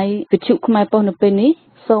ផ្សាយវិទ្យុខ្មែរប៉ុស្តិ៍នៅពេលនេះ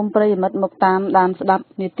សូមប្រិយមិត្តមកតាមដានស្ដាប់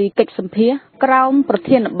នីតិកិច្ចសម្ភារក្រោមប្រ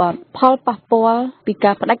ធានបទផលប៉ះពាល់ពី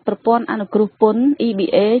ការផ្ដាច់ប្រព័ន្ធអនុគ្រោះពន្ធ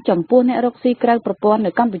EBA ចំពោះអ្នករកស៊ីក្រៅប្រព័ន្ធ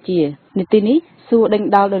នៅកម្ពុជានីតិនេះសួរដេញ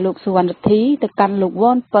ដោលដោយលោកសុវណ្ណរិទ្ធីទៅកាន់លោក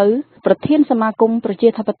វ៉ាន់ពៅប្រធានសមាគមប្រជា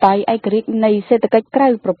ធិបតេយ្យឯករាជ្យនៃសេដ្ឋកិច្ចក្រៅ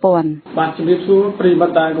ប្រព័ន្ធបាទជំរាបសួរប្រិយមិ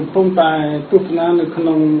ត្តដែលកំពុងតែទស្សនានៅក្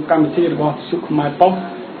នុងកម្មវិធីរបស់វិទ្យុខ្មែរប៉ុស្តិ៍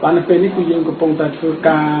បាទនៅពេលនេះគឺយើងកំពុងតែធ្វើ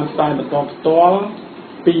ការផ្សាយបន្តផ្ទាល់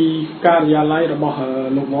ពីការិយាល័យរបស់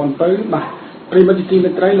លោកវ៉ាន់ពៅបាទ ប្រិមត្តទីមេ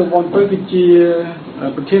ត្រីលោកវ៉ាន់ពើគឺជា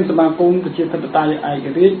ប្រធានសមាគមប្រជាធិបតេយ្យឯក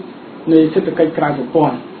រាជ្យនៃសេដ្ឋកិច្ចក្រៅប្រព័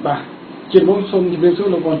ន្ធបាទជាមុនសូមជម្រាបសួរ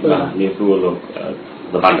លោកវ៉ាន់ពើបាទមានសួរលោក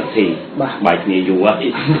សបានទីបាយគ្នាយូរហើ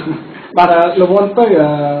យបាទលោកវ៉ាន់ពើត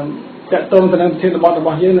កតងទៅនឹងប្រធានបទរប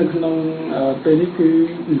ស់យើងនៅក្នុងពេលនេះគឺ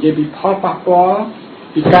និយាយពីផលប៉ះពាល់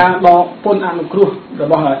ពីការដកពន្ធអនុគ្រោះរ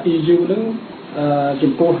បស់ EU នឹង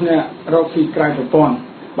ចំពោះអ្នករកស៊ីក្រៅប្រព័ន្ធ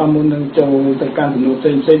បាទមុននឹងចូលទៅកាន់សំណួរផ្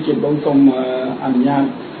សេងៗជាបងសូមអនុញ្ញាត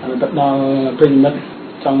ទៅដល់ប្រិយមិត្ត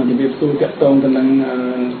ចង់ជម្រាបសួរតកតងទៅនឹង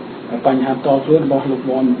បញ្ហាតខ្លួនរបស់លោក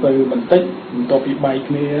វ៉ាន់ពើបន្តិចបន្ទាប់ពីបែក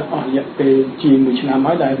គ្នាអស់រយៈពេលជាង1ឆ្នាំ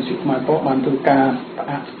ហើយដែលវិទ្យុខ្មែរប៉ុបានធ្វើការផ្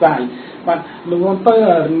អាកផ្សាយបាទលោកវ៉ាន់ពើ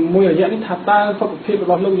មួយរយៈនេះថាតើសុខភាពរ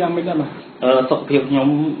បស់លោកយ៉ាងម៉េចដែរបាទសុខភាពខ្ញុំ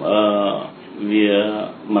វា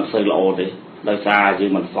មិនសូវល្អទេដោយសារយើ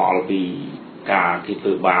ងមិនសល់ពីការគេធ្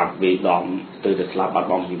វើបាបវេដំទៅស្លាប់បាត់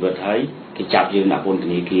បង់ជីវិតហើយគេចាប់យើងដាក់ពន្ធ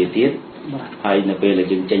នាគារទៀតហើយនៅពេលដែល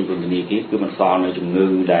យើងចេញពន្ធនាគារគឺមិនសល់នៅជំងឺ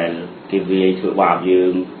ដែលគេវាយធ្វើបាបយើ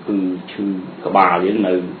ងគឺឈឺក្បាលយើង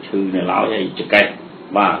នៅឈឺនៅឡើយហើយចង្កេះ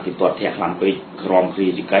បាទគេទាត់ធាក់ខ្លាំងពេកក្រំគ្រា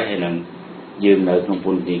ចង្កេះហើយនឹងយើងនៅក្នុងព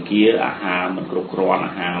ន្ធនាគារអាហារមិនគ្រប់គ្រាន់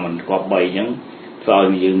អាហារមិនគប្បីអញ្ចឹងធ្វើ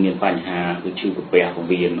ឲ្យយើងមានបញ្ហាគឺឈឺកាពះពោះ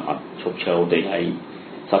វៀនអត់ឈប់ឈរទេហើយ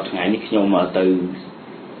សប្តាហ៍ថ្ងៃនេះខ្ញុំទៅ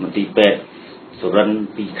មន្ទីរពេទ្យសុរិន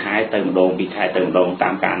2ខែទៅម្ដង2ខែទៅម្ដងតា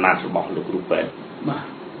មការណាត់របស់លោកគ្រូពេទ្យបាទ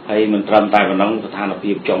ហើយមិនត្រឹមតែប៉ុណ្ណឹងស្ថាន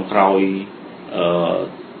ភាពចុងក្រោយ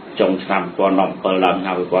ចុងឆ្នាំ2017ដល់ឆ្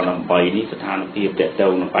នាំ2018នេះស្ថានភាពតកត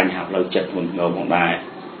ងនឹងបញ្ហាផ្លូវចិត្តធ្ងន់ធ្ងរផងដែរ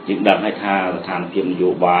យើងដឹងហើយថាស្ថានភាពនយោ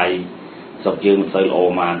បាយស្រុកយើងមិនសូវល្អប៉ុ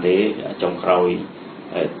ន្មានទេចុងក្រោយ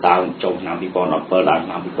ដើមចុងឆ្នាំ2017ដល់ឆ្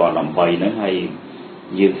នាំ2018ហ្នឹងហើយ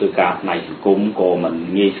យើងធ្វើការផ្នែកសង្គមក៏មិន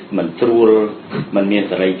ងាយមិនស្រួលមិនមាន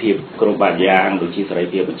សេរីភាពគ្រប់បែបយ៉ាងដូចជាសេរី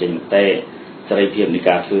ភាពបញ្ចេញមតិសេរីភាពនៃ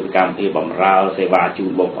ការធ្វើកម្មភាពបម្រើសេវាជូ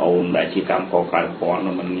នបងប្អូនដែលជាកម្មករក្រៅប្រព័ន្ធ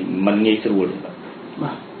មិនងាយស្រួល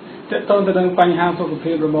បាទតើតើទៅនឹងបញ្ហាសុខ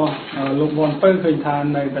ភាពរបស់លោកវ៉ាន់ពើឃើញថា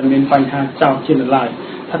នៅតែមានបញ្ហាចោលជាឡើយ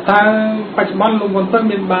ថាតើបច្ចុប្បន្នលោកវ៉ាន់ពើ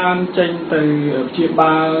មានបានចេញទៅព្យា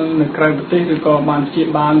បាលនៅក្រៅប្រទេសឬក៏បានព្យា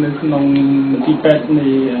បាលនៅក្នុងមន្ទីរពេទ្យនៃ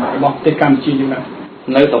របស់ប្រទេសកម្ពុជាយ៉ាងណា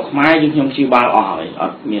នៅទៅខ្មែរយើងខ្ញុំព្យាបាលអស់ហើយអ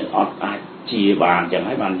ត់អាចព្យាបាលអញ្ចឹង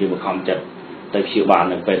ហើយបានយើងបង្ខំចិត្តទៅព្យាបាល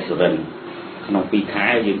នៅពេទ្យសុរិនក្នុង2ខែ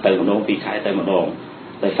យើងទៅម្ដង2ខែទៅម្ដង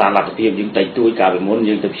ដោយសារលទ្ធភាពយើងតិចតួចកាលពីមុន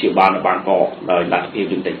យើងទៅព្យាបាលនៅបាងកកដោយលទ្ធភាព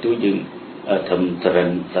យើងតិចតួចយើងធ្វើសុរិន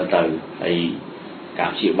សិនទៅហើយការ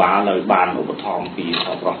ព្យាបាលដោយបានឧបត្ថម្ភពី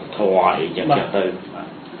ប្រពធរអីចឹងទៅ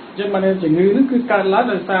ចឹងបានជំងឺនេះគឺកើតឡើង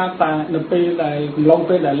ដោយសារតែនៅពេលដែលកំឡុង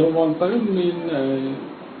ពេលដែលលោកវ៉ាន់ពើមាន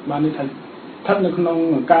បាននេះថាស្ថិតនៅក្នុង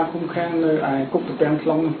ការឃុំឃាំងនៅឯគុកត្រពាំងខ្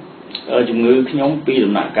លងជំងឺខ្ញុំពី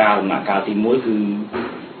ដំណាក់កាលទី1គឺ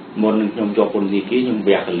មុននឹងខ្ញុំជាប់ពន្ធនាគារខ្ញុំ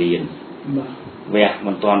វះកលៀនវះ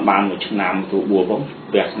មិនទាន់បាន1ឆ្នាំទូបួលផង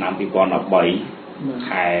វះឆ្នាំ2013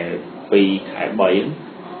ខែ2ខែ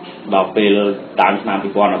3ដល់ពេលដើមឆ្នាំ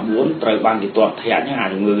2014ត្រូវបានគេទាត់ធាក់ហ្នឹងអា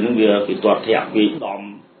ជំងឺហ្នឹងវាគេទាត់ធាក់ពីដំ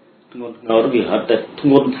ធ្ងន់ធ្ងរវាហិតតែធ្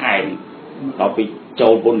ងន់ថែមដល់ពីចូ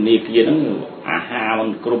លពន្ធនាគារហ្នឹងអាហារมัน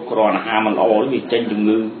គ្រប់គ្រាន់អាហារมันល្អវាចេញជំ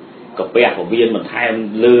ងឺកាពះពោះវៀនបន្ថែម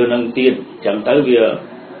លើនឹងទៀតអញ្ចឹងទៅវា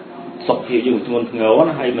សុខភាពយើងធ្ងន់ធ្ងរ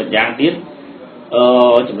ណាហើយមួយយ៉ាងទៀត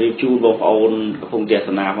ជំរាបជូនបងប្អូនកំពុងទេស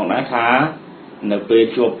នាផងដែរថានៅពេល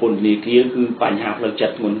ជាប់ពន្ធនាគារគឺបញ្ហាផ្លូវចិ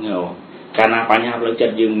ត្តធ្ងន់ធ្ងរកាលណាបញ្ហាផ្លូវចិ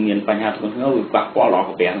ត្តយើងមានបញ្ហាធ្ងន់ធ្ងរវាប៉ះពាល់ដល់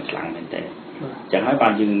កាពះខ្លាំងមែនតើអញ្ចឹងហើយបា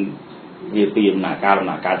នយើងវាពីដំណាក់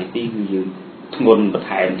កាលទី2គឺយើងធ្ងន់បន្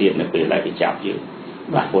ថែមទៀតនៅពេលដែលគេចាប់យើង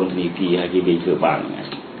បាទពន្ធនាគារហើយគេវាធ្វើបានហ្នឹង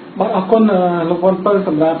បាទអរគុណលោកវ៉ាន់ពើស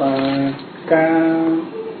ម្រាប់ការ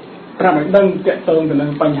ប្រាប់ឲ្យដឹងទាក់ទងទៅនឹង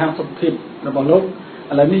បញ្ហាសុខភាពរបស់លោកឥ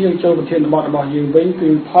ឡូវនេះយើងចូលប្រធានបទរបស់យើងវិញគឺ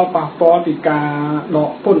ផលប៉ះពាល់ពីការដ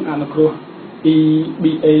កពន្ធអនុគ្រោះ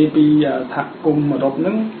EBA ពីសហគមន៍អឺរ៉ុបហ្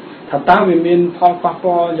នឹងថាតើវាមានផលប៉ះ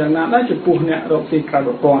ពាល់យ៉ាងណាដែរចំពោះអ្នករកស៊ីក្រៅ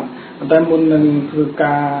ប្រព័ន្ធប៉ុន្តែមុននឹងធ្វើ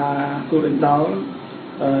ការទូលដល់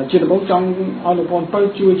ជាដំបូងចង់ឲ្យលោកវ៉ាន់ពើ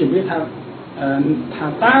ជួយជម្រាបថា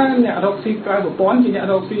តើអ្នករកស៊ីក្រៅប្រព័ន្ធជាអ្នក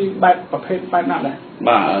រកស៊ីបែបប្រភេទបែបណាដែរ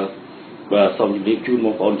បាទសូមជម្រាបជូនប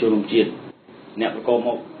ងប្អូនជនរួមជាតិអ្នកប្រកបម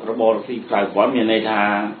ករបររកស៊ីក្រៅប្រព័ន្ធមានន័យថា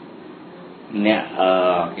អ្នក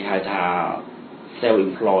គេហៅថា self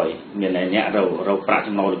employ មានន័យអ្នករកប្រាក់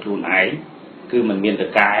ចំណូលដោយខ្លួនឯងគឺមិនមានត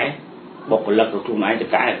កែបុគ្គលិករបស់ខ្លួនឯងត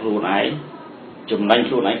កែខ្លួនឯងចំណេញ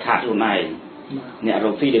ខ្លួនឯងខាតខ្លួនឯងអ្នករ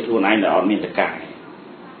កស៊ីដោយខ្លួនឯងដែលអត់មានតកែ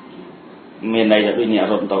មានន័យថាដូចអ្នក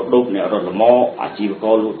រត់ទៅដុបអ្នករត់លមកអាជីវក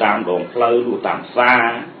រលក់តាមដងផ្លូវលក់តាមផ្សារ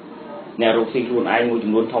អ្នករកស៊ីខ្លួនឯងមួយ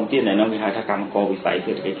ចំនួនធំទៀតនៅនោះគេហៅថាកម្មករវិស័យ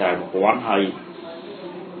សេដ្ឋកិច្ចក្រៅប្រព័ន្ធហើយ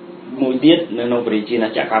មួយទៀតនៅក្នុងប្រជាណា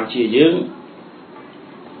ចក្រកម្ពុជាយើង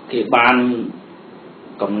គេបាន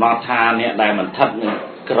កំណត់ថាអ្នកដែលមិនថិតនឹង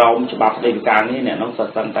ក្រមច្បាប់ស្តីពីការនេះអ្នកនោះសិ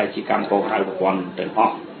ស្សតែជាកម្មករក្រៅប្រព័ន្ធទាំងអ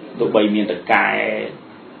ស់ទោះបីមានតកែ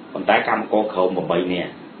ប៉ុន្តែកម្មករក្រម8នា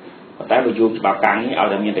ក់ប៉ុន្តែបើយោងច្បាប់ការងារឲ្យ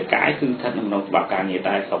តែមានតកែគឺស្ថិតនៅក្នុងច្បាប់ការងារ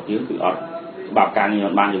តែស្រុកយើងគឺអត់ច្បាប់ការងារ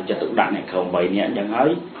មិនបានយកចិត្តទុកដាក់អ្នកក្រម8នាក់អញ្ចឹងហើយ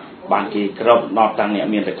បានគេក្រមដកតាំងអ្នក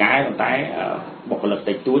មានតកែប៉ុន្តែបុគ្គលិក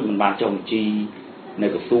តិចតួចមិនបានចុះបញ្ជីនៅ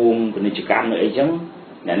ក្រសួងពាណិជ្ជកម្មនៅអីចឹង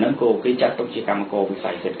អ្នកហ្នឹងក៏គេចាត់ទុកជាកម្មករវិស័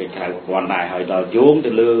យសេដ្ឋកិច្ចក្រៅប្រព័ន្ធដែរហើយដល់យោង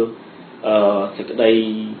ទៅលើសេចក្តី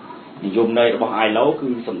និយមន័យរបស់ ILO គឺ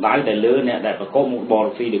សំដៅតែលើអ្នកដែលប្រកបមុខប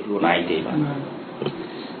រិសុទ្ធដោយខ្លួនឯងទេបាទ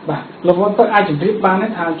លោកវត្តទៅអាចជម្រាបបាន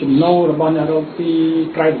ថាចំណូលរបស់អ្នករកពី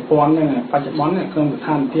ក្រៅប្រព័ន្ធហ្នឹងបច្ចុប្បន្នក្នុងស្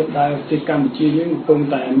ថានភាពដែលប្រទេសកម្ពុជាយើងកំពុង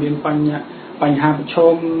តែមានបញ្ហាប្រឈ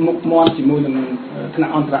មមុខមាត់ជាមួយនឹងថ្នា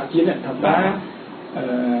ក់អន្តរជាតិថាតើ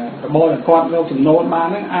របបគាត់រកចំណូលបាន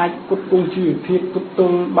ហ្នឹងអាចគត់គង់ជីវភាពទប់ទ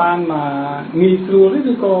ល់បានមកងាយស្រួល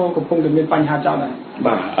ឬក៏កំពុងតែមានបញ្ហាចោលដែរ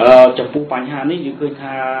បាទចំពោះបញ្ហានេះយើងឃើញ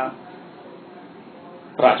ថា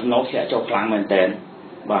ប្រាក់ចំណូលធ្លាក់ចុះខ្លាំងមែនទែន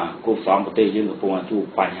បាទគូផ្សំប្រទេសយើងកំពុងជួប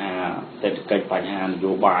បញ្ហាសេដ្ឋកិច្ចបញ្ហាន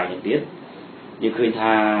យោបាយយ៉ាងទៀតយើងឃើញ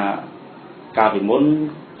ថាកាលពីមុន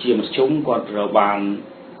ជាមធ្យមគាត់ត្រូវបាន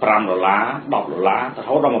$5 $10 រ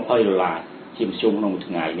ហូតដល់$20ជាមធ្យមក្នុងមួយ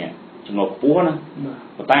ថ្ងៃនេះចំណូលខ្ពស់ណា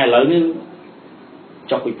ប៉ុន្តែឥឡូវនេះ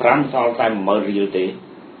ចុះពី5សល់តែ10000រៀលទេ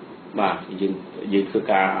បាទយើងធ្វើ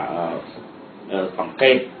ការសង្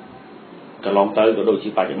កេតកន្លងទៅក៏ដូចជា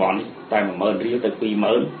បច្ចុប្បន្ននេះតែ10000រៀលទៅ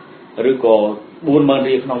20000ឬក៏40000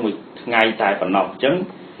រៀលក្នុងមួយថ្ងៃតែប៉ុណ្ណោះអញ្ចឹង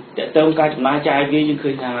តើតើការចំណាយចាយវាយើងឃើ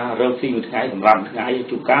ញថារកស៊ីមួយថ្ងៃសម្រាប់ថ្ងៃ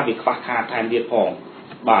ជួបការវាខ្វះខាតថែមទៀតផង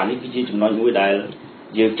បាទនេះគឺជាចំណុចមួយដែល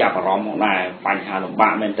យើងចាប់អារម្មណ៍មកដែរបញ្ហាលំបា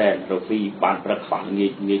កមែនតើរកស៊ីបានព្រឹកខ្វះងាយ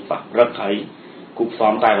ខ្វះព្រឹកហើយគូផ្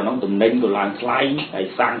សំតែប៉ុណ្ណឹងទំនិញក៏ឡើងថ្លៃហើយ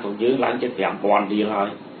សាំងរបស់យើងឡើងជិត5000រៀលហើយ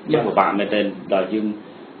អញ្ចឹងពិបាកមែនតើដល់យើង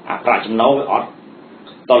អាប្រាក់ចំណូលវាអត់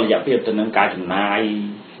តរយៈភាពទៅនឹងការចំណាយ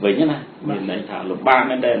វិញណាមានន័យថាលំបាក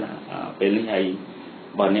មែនតើពេលនេះហើយ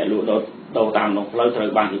បើអ្នកលក់ដូរតាមដងផ្លូវត្រូវ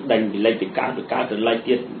បានគេដេញពីលេខពីកើតទៅលេខ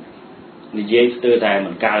ទៀតនិយាយស្ទើរតែ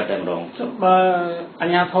មិនកើតតែម្ដងបើអ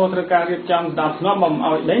ញ្ញាធម៌ត្រូវការរៀបចំស្ដាប់ស្ងប់មក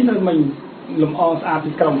ឲ្យដេញទៅមិនលំអស្អាត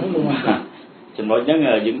ពីក្រុមហ្នឹងលោកចំណុចហ្នឹង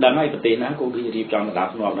យើងដឹងហើយប្រទេសណាក៏គេរៀបចំស្ដា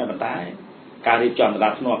ប់ស្ងប់ដែរប៉ុន្តែការរៀបចំស្ដា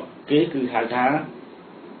ប់ស្ងប់គេគឺហៅថា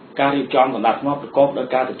ការរៀបចំស្ដាប់ស្ងប់ប្រកបដោយ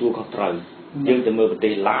ការទទួលខុសត្រូវយើងទៅមើលប្រទេ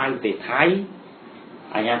សឡាវប្រទេសថៃ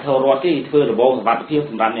អញ្ញាធម៌រដ្ឋគេធ្វើរបងសុវត្ថិភាព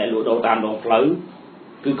សម្រាប់អ្នកលក់ដូរតាមដងផ្លូវ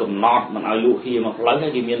គឺកំណត់មិនឲ្យលក់ហៀមកផ្លូវហើ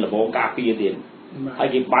យគេមានរបងការពារទៀតហើយ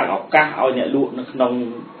គេបើកឱកាសឲ្យអ្នកលក់នៅក្នុង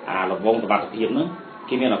របងសុវត្ថិភាពហ្នឹង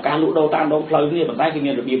គេមានឱកាសលក់ដូរតាមដងផ្លូវនេះប៉ុន្តែគេ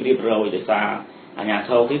មានរបៀបរៀបរយដោយសារអាជ្ញាធ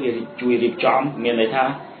រគេវាជួយរៀបចំមានន័យថា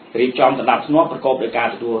រៀបចំស្ដាប់ស្ងប់ប្រកបដោយការ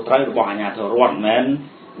ទទួលត្រូវរបស់អាជ្ញាធររដ្ឋមិនមែន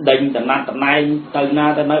ដេញតំណែងទៅណា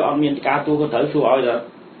ទៅនៅអត់មានការទទួលខុសត្រូវសួរឲ្យ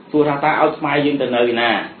ថាតើឲ្យខ្មែរយើងទៅនៅ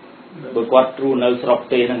ណាបើគាត់ទ្រូនៅស្រុក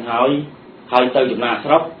ទេហ្នឹងហើយទៅចំណាក់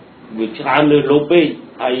ស្រុកវាច្រើនលើលុបពេក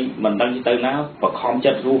ហើយមិនដឹងទៅណាបខំ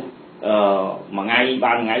ចិត្តរស់មួយថ្ងៃ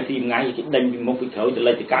បានថ្ងៃទីមួយថ្ងៃគេដេញពីមុខពីក្រោយទៅ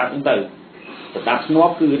លេចទៅកើតហ្នឹងទៅស្ដាប់ស្ង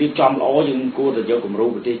ប់គឺរៀបចំល្អយើងគួរតែយកគំរូ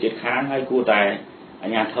ប្រទេសជិតខាងហើយគួរតែអា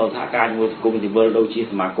ជ្ញាធរសហការជាមួយសង្គមស៊ីវិលដូចជា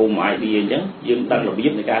សមាគម ID អញ្ចឹងយើងដឹងរបៀ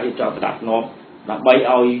បនៃការរៀបចំស្ដាប់ស្ងប់ដើម្បីឲ្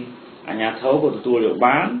យអាជ្ញាធរក៏ទទួលយក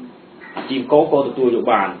បានអាជីវករក៏ទទួលយក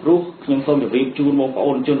បានព្រោះខ្ញុំសូមជម្រាបជូនបងប្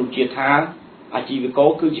អូនជនរួមជាតិថាអាជីវករ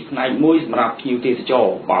គឺជាផ្នែកមួយសម្រាប់ភ្ញៀវទេសចរ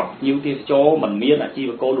បើភ្ញៀវទេសចរមិនមានអាជី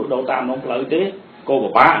វករលក់ដូរតាមដងផ្លូវទេក៏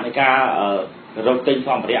ពិបាកในការរកទិញស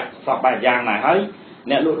ម្ភារៈសពបែបយ៉ាងណាហើយ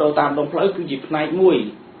អ្នកលក់ដូរតាមដងផ្លូវគឺជាផ្នែកមួយ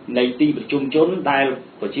នៃទីប្រជុំជនដែល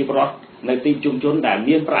ប្រជាពលរដ្ឋនៅទីប្រជុំជនដែល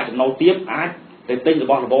មានប្រាក់ចំណូលទាបអាចទៅទិញរ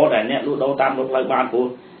បស់របរដែលអ្នកលក់ដូរតាមដងផ្លូវបានព្រោះ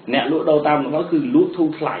អ្នកលក់ដូរតាមដងផ្លូវគឺលក់ធូរ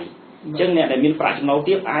ថ្លៃអញ្ចឹងអ្នកដែលមានប្រាក់ចំណូល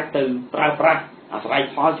ទាបអាចទៅប្រើប្រាស់អាស្រ័យ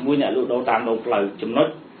ផលជាមួយអ្នកលក់ដូរតាមដងផ្លូវចំណុច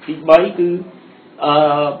ទី3គឺ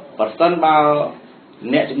ប្រសិនបើ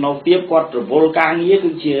អ្នកចំណូលទាបគាត់រវល់ការងារ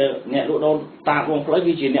គឺជាអ្នកលក់ដូរតាមដងផ្លូវ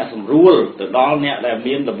គឺជាអ្នកសម្រួលទៅដល់អ្នកដែល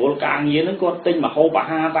មានរវល់ការងារហ្នឹងគាត់ទិញម្ហូបអា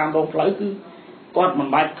ហារតាមដងផ្លូវគឺគាត់មិន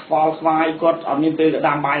បាច់ខ្វល់ខ្វាយគាត់អត់មានពេលទៅ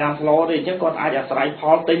ដាំបាយដាំស្លទេអញ្ចឹងគាត់អាចអាស្រ័យផ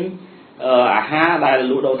លទិញអាហារដែល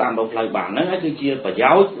លក់ដូរតាមដងផ្លូវបានហ្នឹងហើយគឺជាប្រ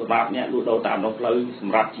យោជន៍សម្រាប់អ្នកលក់ដូរតាមដងផ្លូវស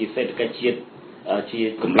ម្រាប់ជាសេដ្ឋកិច្ចជាតិជា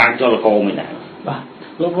កម្លាំងចលករមួយដែរបាទ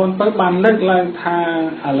លោកវ៉ុនទៅបានលើកឡើងថា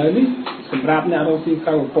ឥឡូវនេះសម្រាប់អ្នករកស៊ីក្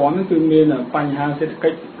រៅប្រព័ន្ធគឺមានបញ្ហាសេដ្ឋកិ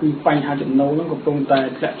ច្ចគឺបញ្ហាចំណូលហ្នឹងកំពុងតែ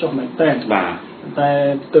ធ្លាក់ចុះមែនទែនបាទតែ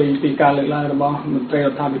ផ្ទុយពីការលើកឡើងរបស់មន្ត្រីរ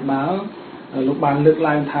ដ្ឋាភិបាលលោកបានលើក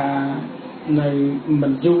ឡើងថានៅមិ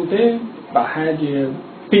នយូរទេប្រហែលជា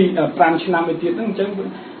5ឆ្នាំទៀតហ្នឹងអញ្ចឹង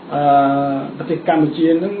ប្រទេសកម្ពុជា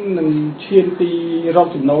នឹងឈានពីរក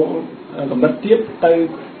ចំណូលកម្រិតទៀតទៅ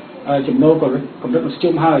ចំណូលកម្រិតមធ្យ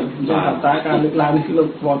មហើយអញ្ចឹងថាតើការលើកឡើងនេះលោក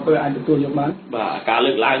វ៉ាន់ពើអាចទទួលយកបានបាទការ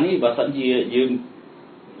លើកឡើងនេះបើសិនជាយើង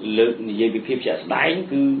លើកនិយាយពីភាពជាក់ស្ដែង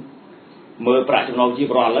គឺមើលប្រាក់ចំណូលជា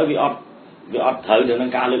ប្រវត្តិឥឡូវវាអត់ត្រូវទៅនឹ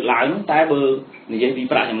ងការលើកឡើងហ្នឹងតែបើនិយាយពី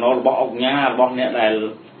ប្រាក់ចំណូលរបស់អង្គការរបស់អ្នកដែល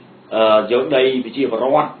យកដីប្រជាពលរ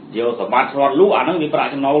ដ្ឋយកសម្បត្តិរដ្ឋលក់អាហ្នឹងវាប្រាក់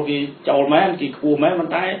ចំណូលគេចូលមែនគេខ្ពស់មែនប៉ុ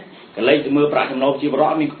ន្តែកលេចទៅមើលប្រាក់ចំណូលប្រជាពលរ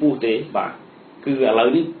ដ្ឋមានខ្ពស់ទេបាទគឺឥឡូវ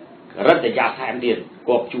នេះរឹតតែយ៉ាប់ថែមទៀតគ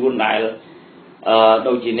ប់ជួនដែល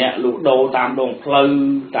ដូចជាអ្នកលក់ដូរតាមដងផ្លូវ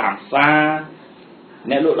តាមផ្សារ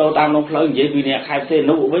អ្នកលក់ដូរតាមដងផ្លូវនិយាយពីអ្នកខេត្តផ្សេង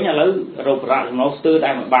នោះវិញឥឡូវរកប្រាក់ចំណូលស្ទើរតែ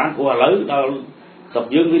មិនបានព្រោះឥឡូវដល់ស្រុក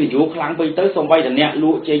យើងវិនិយោគខ្លាំងពេកទៅសូម្បីតែអ្នកល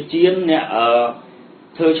ក់ចេកចៀនអ្នក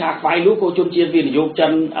ធ្វើឆាខ្វាយលក់ក៏ជនជាតិវិនិយោគចិ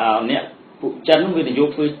នអ្នកពួកចិនវិនិយោគ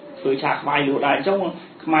ធ្វើឆាខ្វាយលក់ដែរអញ្ចឹង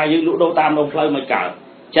ខ្មែរយើងលក់ដូរតាមដងផ្លូវមិនកើត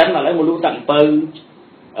ចិនឥឡូវមកលក់តាំងពៅ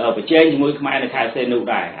ប្រជែងជាមួយខ្មែរនៅខេត្តផ្សេងនោះ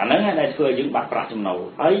ដែរអាហ្នឹងដែលធ្វើឲ្យយើងបាត់ប្រាក់ចំណូល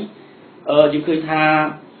ហើយយើងឃើញថា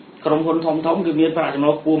ក្រុមហ៊ុនធំគឺមានប្រាក់ចំណូ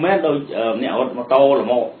លខ្ពស់មែនដោយអ្នករត់ម៉ូតូល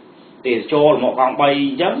មកទេសចរលមកកង់3អ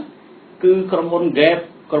ញ្ចឹងគឺក្រុមហ៊ុន Gap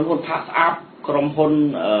ក្រុមហ៊ុន Pass Up ក្រុមហ៊ុន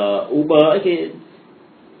Uber អី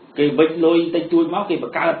គេវិច្ចលុយតិចតួចមកគេប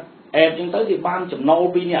ង្កើតអេបអញ្ចឹងទៅគេបានចំណូល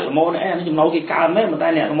ពីអ្នកលមកនេះចំណូលគេកើនមែនប៉ុន្តែ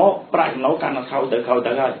អ្នកលមកប្រាក់ចំណូលកាន់តែខោ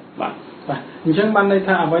ទៅហើយបាទអញ្ចឹងបានន័យ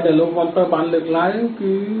ថាអ្វីដែលលោកវ៉ាន់ពើបានលើកឡើង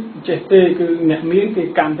គឺចេះទេគឺអ្នកមានគេ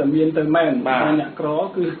កាន់តែមានទៅមែនតែអ្នកក្រ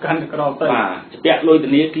គឺកាន់តែក្រទៅបាទជាក់លុយធ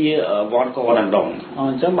នាគារវ៉ាន់កដណ្ដងអ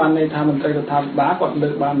ញ្ចឹងបានន័យថាមន្ត្រីរដ្ឋាភិបាលគាត់លើ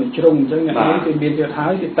កបានមួយជ្រុងអញ្ចឹងអ្នកមានគេមានទៀតហើ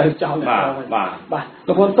យគេទៅចោលអ្នកក្របាទ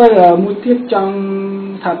លោកវ៉ាន់ពើមួយទៀតចង់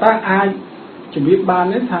ថាតើអាចជំរាបបាន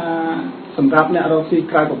ទេថាសម្រាប់អ្នករកស៊ី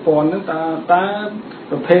ក្រៅប្រព័ន្ធហ្នឹងតើ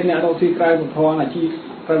ប្រភេទអ្នករកស៊ីក្រៅប្រព័ន្ធអា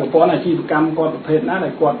ជីវកម្មគាត់ប្រភេទណា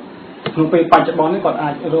ដែលគាត់ក្នុងពេលបច្ចុប្បន្ននេះគាត់អា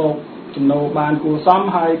ចរកចំណូលបានគួរសម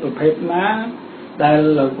ហើយប្រភេទណាដែល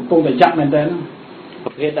កំពុងតែយ៉ាប់មែនទែនប្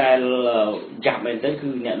រភេទដែលយ៉ាប់មែនទែនគឺ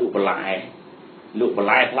អ្នកលក់បន្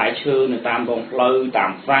លែផ្លែឈើនៅតាមដងផ្លូវតា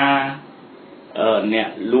មផ្សារអ្នក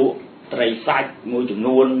លក់ត្រីសាច់មួយចំ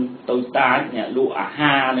នួនតូចតាចអ្នកលក់អា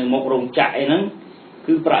ហារនៅមុខរោងចក្រអីហ្នឹង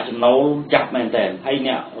គឺប្រាក់ចំណូលយ៉ាប់មែនទែនហើយ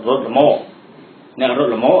អ្នករត់ល្មក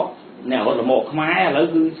ខ្មែរឥឡូវ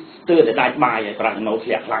គឺស្ទើរតែដាច់បាយហើយប្រាក់ចំណូលធ្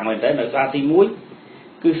លាក់ខ្លាំងមែនទែនដោយសារទី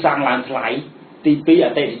1គឺសាំងឡើងថ្លៃទី2អ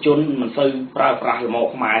តិថិជនមិនសូវប្រើប្រាស់ល្មក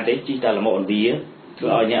ខ្មែរទេជិះតែល្មកឥណ្ឌាធ្វើ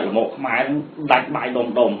ឲ្យអ្នកល្មកខ្មែរដាច់បាយ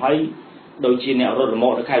ដុំហើយដូចជាអ្នករត់ល្ម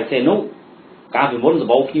កនៅខេត្តផ្សេងនោះកាលពីមុនស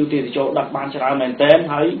ម្បូរភ្ញៀវទេសចរដឹកបានច្រើនមែនទែន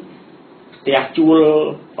ហើយផ្ទះជួល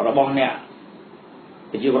របស់អ្នក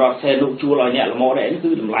ប្រជាពលរដ្ឋផ្សេងនោះជួលឲ្យអ្នកល្មកនេះ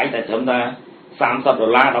គឺតម្លៃតែត្រឹមតែ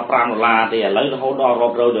$30ដល់$15ទេឥឡូវរហូតដល់រា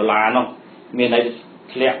ប់រយ$នោះមានន័យ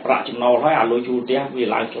ធ្លាក់ប្រាក់ចំណូលហើយអាលុយជួលផ្ទះវា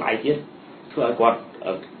ឡើងថ្លៃទៀតធ្វើឲ្យគាត់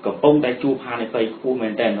កំពុងតែជួបហានិភ័យខ្ពស់មែ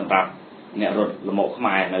នទែនសម្រាប់អ្នករត់ល្មកខ្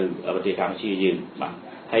មែរនៅប្រទេសកម្ពុជាយើងបាទ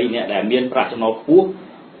ហើយអ្នកដែលមានប្រាក់ចំណូលខ្ពស់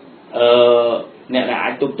អ្នកដែលអា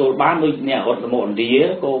ចទប់ទល់បានដូចអ្នករត់ល្មកឥណ្ឌា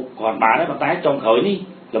ក៏គាត់បានដែរប៉ុន្តែចុងក្រោយនេះ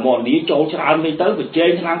ល្មកឥណ្ឌាចូលច្រើនវិញទៅប្រជែង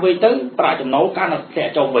ឆ្នាំវិញទៅប្រាក់ចំណូលកាន់តែធ្លា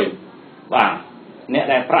ក់ចុះវិញបាទអ្នក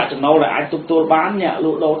ដែលប្រាក់ចំណូលដែលអាចទប់ទល់បានអ្នកល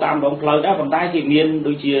ក់ដូរតាមដងផ្លូវដែរប៉ុន្តែគេមាន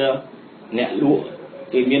ដូចជាអ្នកលក់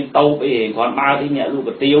គេមានតូបអីគ្រាន់បើទីអ្នកលក់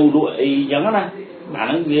កាទៀវលក់អីអញ្ចឹងណាអា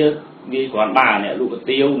ហ្នឹងវាគ្រាន់បើអ្នកលក់កា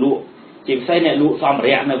ទៀវលក់ជាពិសេសអ្នកលក់សម្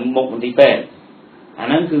ភារៈនៅមុខមន្ទីរពេទ្យអា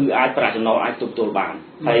ហ្នឹងគឺអាចប្រាក់ចំណូលអាចទប់ទល់បាន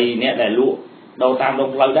ហើយអ្នកដែលលក់ដូរតាមដង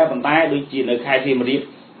ផ្លូវដែរប៉ុន្តែដូចជានៅខេត្តសៀមរាប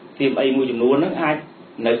អីមួយចំនួនហ្នឹងអាច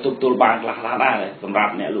នៅទប់ទល់បានខ្លះដែរសម្រា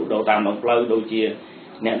ប់អ្នកលក់ដូរតាមដងផ្លូវដូចជា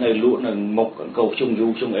អ្នកនៅលក់នៅមុខអង្គរជុំយូ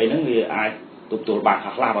ជុំអីហ្នឹងវាអាចទប់ទល់បានខ្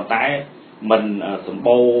លះប៉ុន្តែមិនសម្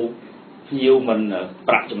បូរភ្ញៀវមិន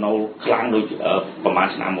ប្រាក់ចំណូលខ្លាំងដូចប្រហែល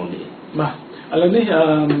ឆ្នាំមុនទេបាទឥឡូវនេះ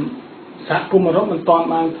សហគមន៍អឺរ៉ុបមិនទាន់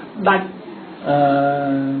បានដាច់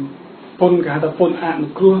ពន្ធគេហៅថាពន្ធអនុ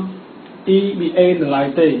គ្រោះ EBA នៅឡើយ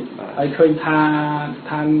ទេហើយឃើញថាស្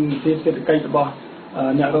ថានភាពសេដ្ឋកិច្ចរបស់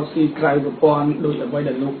អ្នករកស៊ីក្រៅប្រព័ន្ធដោយអ្វី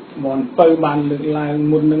ដែលលោកមនពៅបានលើកឡើង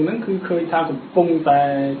មុនហ្នឹងគឺឃើញថាកំពុងតែ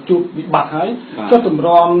ជួបវិបត្តិហើយចុះតម្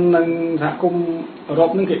រាំនឹងសហគមន៍អឺរ៉ុប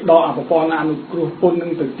ហ្នឹងគេដកប្រព័ន្ធអនុគ្រោះពន្ធហ្នឹ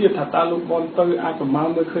ងទៅទៀតថាតើលោកមនពៅអាចប្រមាណ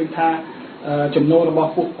មើលឃើញថាចំណូលរបស់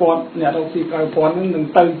ពួកគាត់អ្នករកស៊ីក្រៅប្រព័ន្ធហ្នឹងនឹង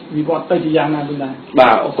ទៅវិវត្តទៅជាយ៉ាងណាវិញដែរ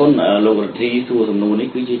បាទអរគុណលោករដ្ឋាភិបាលសួរសំណួរនេះ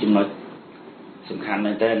គឺជាចំណុចសំខាន់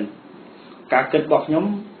មែនទែនការគិតរបស់ខ្ញុំ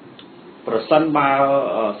ប្រសិនបើ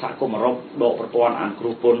សហគមន៍អឺរ៉ុបដកប្រព័ន្ធអនុគ្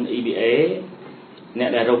រោះពន្ធ EBA អ្នក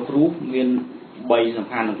ដែលរងគ្រោះមាន3សំ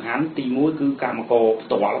ខាន់ទី1គឺកម្មករផ្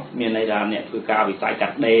ទាល់មានន័យថាអ្នកធ្វើការវិស័យកា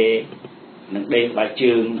ត់ដេរនិងដេរក្បែរ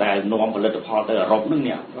ជើងដែលនាំផលិតផលទៅអឺរ៉ុបនឹង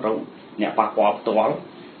អ្នកប៉ះពាល់ផ្ទាល់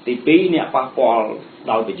ទី2អ្នកប៉ះពាល់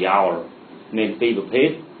ដោយប្រយោលមាន2ប្រភេទ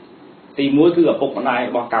ទី1គឺឪពុកម្ដាយ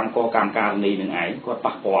របស់កម្មករកម្មការិនីនឹងឯងគាត់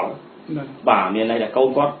ប៉ះពាល់ bà miền này là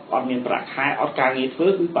câu quát ở miền bạc khai ở càng nghi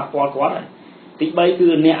phước cứ bạc quát quát này tí bây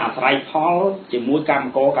cứ nè à phải phó chỉ muốn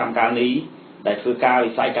cam có cam cá lý đại phước cao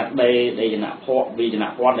sai cắt đây đây là phó vì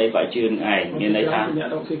là phó đây phải trường ngày miền này tha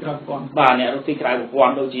bà nè đôi khi cái của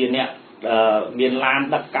quan đôi chi nè miền lan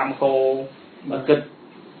đặt cam cô kịch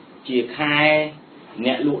chia khai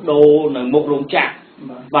nè lũ đô nè một rồng chạc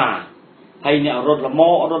bà hay nè rốt là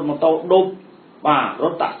mò rốt một tàu đốt bà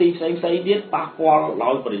rốt taxi xây biết ba qua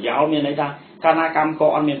lối của giáo miền này ta cana cam có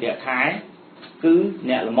ăn miền địa thái cứ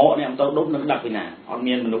nè là mò nè tàu đốt nó đặt vì nào ăn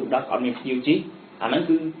miền mình đặt ăn miền chiêu chí nó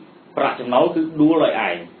cứ bạc trong nó cứ đua lại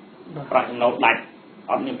ai bạc trong nó đánh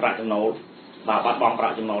ăn miền bạc trong nó và bắt bom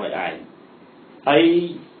bạc trong nó lại ai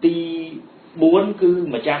hay ti bốn cứ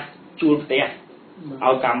mà cha chua tè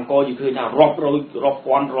ao cam co gìคือថារាប់រយរាប់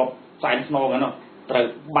ពាន់រាប់សែនស្នងហ្នឹងត្រូវ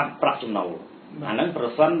បាត់ប្រាក់ចំណូលអាហ្នឹងប្រ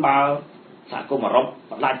សិនបើសហគមន៍អឺរ៉ុប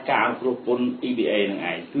ផ្ដាច់ការគ្រោះពន្ធ EBA នឹង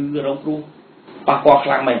ឯងគឺរងគ្រោះប៉ះពាល់ខ្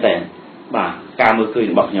លាំងមែនតើបាទការមើលឃើញ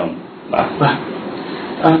របស់ខ្ញុំបាទ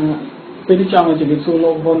ពេលនេះចង់ឲ្យជំរាបសួរ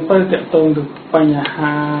លោកហ៊ុនទៅតកតងទៅបញ្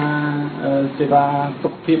ហាសេវាសុ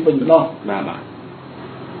ខភាពវិញម្ដងបាទ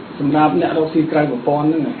សម្រាប់អ្នករកស៊ីក្រៅប្រព័ន្ធ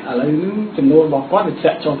ហ្នឹងឥឡូវហ្នឹងចំណូលរបស់គាត់វាធ្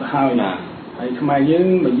លាក់ចុះទៅហើយហើយខ្មែរយើង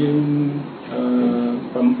បើ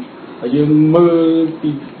យើងមើលពី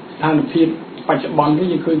ស្ថានភាពបច្ចុប្បន្ននេះ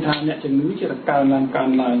យើងឃើញថាអ្នកជំងឺជាកើនឡើងហើ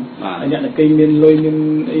យអ្នកដែលគេមានលុយមាន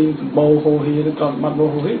អីសម្បូរហូរហៀឬក៏បាត់ហូរ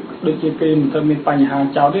ហៀដូចជាគេមិនទៅមានបញ្ហា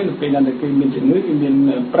ចោលទេនៅពេលដែលគេមានជំងឺគេមាន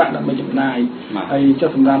ប្រាក់ដើម្បីចំណាយហើយចុះ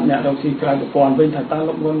សម្រាប់អ្នករកស៊ីក្រៅប្រព័ន្ធវិញថាតើ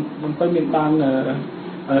លោកមិនទៅមានបាន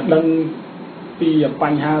ដឹងពីប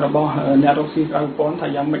ញ្ហារបស់អ្នករកស៊ីក្រៅប្រព័ន្ធថា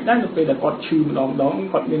យ៉ាងម៉េចដែរនៅពេលដែលគាត់ឈឺម្ដង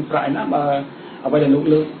គាត់មានប្រាក់ឯណាបើអ្វីដែល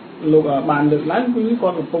លោកបានលើកឡើងគឺគា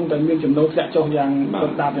ត់កំពុងតែមានចំណូលធ្លាក់ចុះយ៉ាងដុ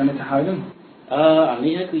តដាបយ៉ាងនេះទៅហើយហ្នឹងអា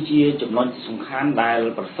នេះគឺជាចំណុចសំខាន់ដែល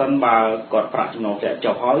ប្រសិនបើគាត់ប្រាក់ចំណូលធ្លាក់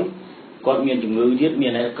ចុះហើយគាត់មានជំងឺទៀតមា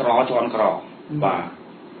នក្រជាន់ក្របាទ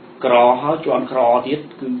ក្រហើយជាន់ក្រទៀត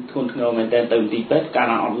គឺធ្ងន់ធ្ងរមែនទែនទៅទីពេទ្យកាល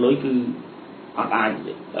ណាអត់លុយគឺអត់អាច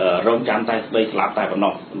រងចាំតែស្ដីស្លាប់តែប៉ុណ្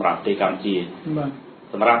ណោះសម្រាប់ប្រទេសកម្ពុជា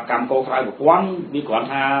សម្រាប់កម្មកោក្រៅប្រព័ន្ធវាគ្រាន់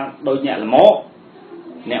ថាដូចអ្នកល្មក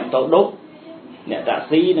អ្នកម៉ូតូដុបអ្នកតាក់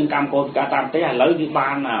ស៊ីនិងកម្មកោការតាមប្រទេសឥឡូវគឺ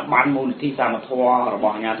បានមូលនិធិសាមធម៌រប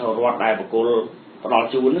ស់អាជ្ញាធររដ្ឋដែលបកគលផ្ដល់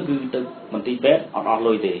ជូនគឺទៅមន្ទីរពេទ្យអត់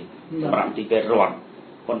លុយទេសម្រាប់មន្ទីរពេទ្យរដ្ឋ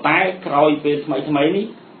ប៉ុន្តែក្រោយពេលថ្មីនេះ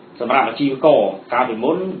សម្រាប់អាជីវករកាលពី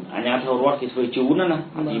មុនអាជ្ញាធររដ្ឋគេធ្វើជូនណា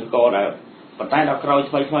អាជីវករដែលប៉ុន្តែដល់ក្រោយ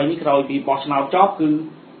ថ្មីនេះក្រោយពីបោះឆ្នោតចប់គឺ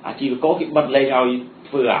អាជីវករគេបិទលេខឲ្យ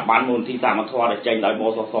ធ្វើបានមូលនិធិសាមធម៌ដែលចេញដោយប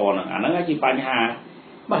សសហ្នឹងអាហ្នឹងជាបញ្ហា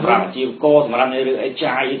សម្រាប់អាជីវករសម្រាប់នៅរឿងអេ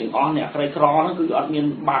ចាយទាំងអស់អ្នកក្រីក្រហ្នឹងគឺអត់មាន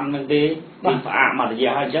បាននឹងទេពីផ្អាកមករ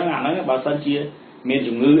យៈហើយអញ្ចឹងអាហ្នឹងបើសិនជាមាន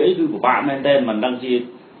ជំងឺអីគឺពិបាកមែនទែនមិនដឹងជា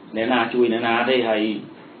អ្នកណាជួយអ្នកណាទេហើយ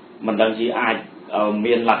មិនដឹងជាអាច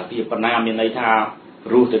មានលទ្ធភាពប៉ុណ្ណាមានន័យថា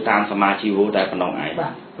រស់ទៅតាមសមាជីវតែប៉ុណ្ណឹងឯងបា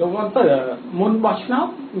ទលោកវ៉ាន់ទៅមុនបោះឆ្នោត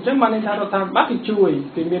អញ្ចឹងបានន័យថារដ្ឋាភិបាលគេជួយ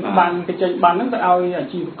គេមានបានគេចេញបានហ្នឹងទៅឲ្យអា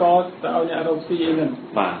ជីវករទៅឲ្យអ្នករកស៊ីអីហ្នឹង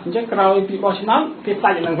អញ្ចឹងក្រោយពីបោះឆ្នោតគេផ្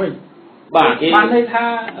ដាច់អាហ្នឹងវិញបាទគេបានន័យថា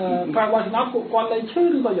ក្រោយបោះឆ្នោតពួកគាត់លែងឈឺ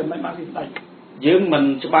ឬក៏យ៉ាងម៉េចបានគេផ្ដាច់យើងមិន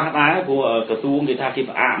ច្បាស់ដែរព្រោះក្រសួងគេថាគេ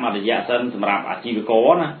ផ្អាកមករយៈសិនសម្រាប់អាជីវករ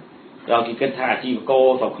ណាដល់គេគិតថាអាជីវករ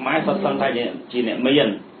ស្រុកខ្មែរសុទ្ធសឹងតែជាអ្នកមាន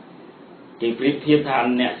គេប្រៀបធៀបថា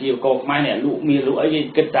អ្នកអាជីវករខ្មែរអ្នកលក់មាសលក់អីគេ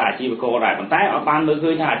គិតថាអាជីវករដែរប៉ុន្តែអត់បានមើលឃើ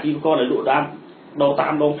ញថាអាជីវករដែលលក់តាមដងតា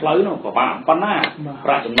មដងផ្លូវនោះពិបាកប៉ុណ្ណាប្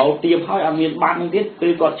រាក់ចំណូលទាបហើយអត់មានបាននឹងទៀតពេ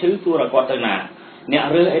លគាត់ឈឺសួរឲ្យគាត់ទៅណាអ្នក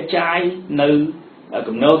រើសអេចាយនៅ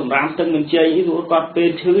កំណោសម្រាប់ស្ទឹងនឹងជ័យអីសួរគាត់ពេល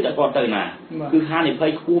ឈឺតែគាត់ទៅណាគឺហានិភ័យ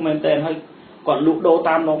ខ្ពស់មែនតើហើយគាត់លក់ដូរ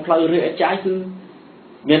តាមដងផ្លូវរើសអេចាយគឺ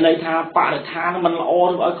មានន័យថាបរិស្ថានมันល្អឬ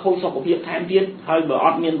ឲ្យខូចសុខភាពថែមទៀតហើយបើអ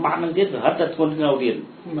ត់មានបាននឹងទៀតប្រហែលតែធ្ងន់ធ្ងរទៀត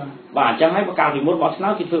បាទអញ្ចឹងហើយបើកាលពីមុនបោះឆ្នោ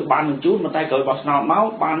តគេធ្វើបាននឹងជូនប៉ុន្តែក្រោយបោះឆ្នោតមក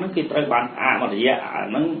បាននឹងគេត្រូវបានផ្អាកមករយៈ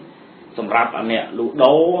ហ្នឹងសម្រាប់អ្នកលក់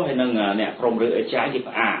ដូរហើយនឹងអ្នកក្រុមរើសអេចាយគេ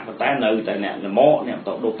ផ្អាកប៉ុន្តែនៅតែអ្នកល្មកអ្នក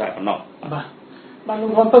តោដុកតែប៉ុណ្ណោះបាទលោ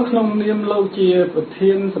កហ៊ុនទៅក្នុងនាមលោកជាប្រ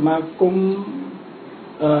ធានសមាគម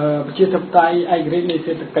ប្រជាធិបតេយ្យឯករាជ្យនៃ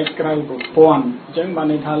សេដ្ឋកិច្ចក្រៅប្រព័ន្ធអញ្ចឹងបាន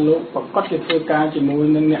ន័យថាលោកប្រកាសជាធ្វើការជាមួយ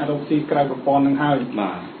នឹងអ្នករកស៊ីក្រៅប្រព័ន្ធនឹងហើយ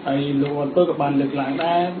ហើយលោកហ៊ុនទៅក៏បានលើកឡើង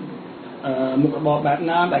ដែរមុខរបរបែប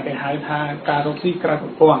ណាដែលគេហៅថាការរកស៊ីក្រៅប្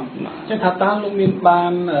រព័ន្ធអញ្ចឹងថាតើលោកមានបា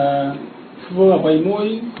នធ្វើអ្វីមួយ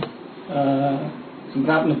សម្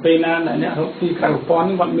រាប់នៅពេលណាដែលអ្នករកស៊ីក្រៅប្រព័ន្ធ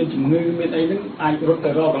ហ្នឹងគាត់មានជំងឺមានអីហ្នឹងអាចរត់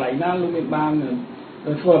ទៅរកកន្លែងណាលោកមានបាន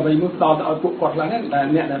ធ្វើអ្វីមួយផ្ដល់ទៅឲ្យពួកគាត់ឡើងហ្នឹងដែល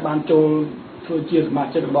អ្នកដែលបានចូលធ្វើជាសមា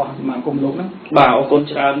ជិករបស់សមាគមលោកហ្នឹងបាទអរគុណ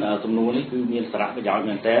ច្រើនសំណួរនេះគឺមានសារៈប្រយោជន៍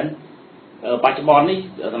មែនទែនបច្ចុប្បន្ននេះ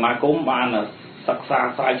សមាគមបានសិក្សា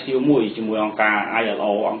ស្រាវជ្រាវមួយជាមួយអង្គការ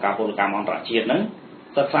ILO អង្គការពលកម្មអន្តរជាតិហ្នឹង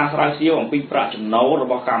សិក្សាស្រាវជ្រាវអំពីប្រាក់ចំណូលរ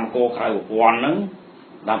បស់កម្មករក្រៅប្រព័ន្ធហ្នឹង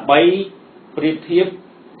ដើម្បីប្រៀបធៀប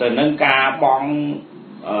ទៅនឹងការបង់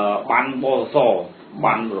បានបសស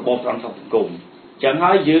បានរបបសន្តិសុខសង្គមចឹង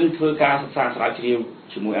ហើយយើងធ្វើការសិក្សាស្រាវជ្រាវ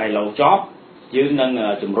ជាមួយ ILO ចប់យើងនឹង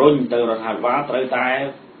ជំរុញទៅរដ្ឋាភិបាលត្រូវតែ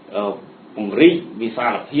ពង្រីកវិសា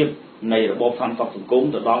លភាពនៃរបបសន្តិសុខសង្គម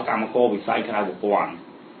ទៅដល់កម្មករវិស័យក្រៅប្រព័ន្ធ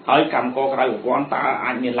ហើយកម្មករក្រៅប្រព័ន្ធតើ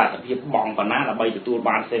អាចមានលទ្ធភាពបង់ប៉ុណ្ណាដើម្បីទទួល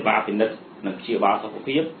បានសេវាពិនិត្យនិងព្យាបាលសុខ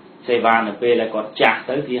ភាពសេវានៅពេលដែលគាត់ចាស់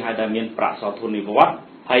ទៅគេហៅថាមានប្រាក់សោធននិវត្តន៍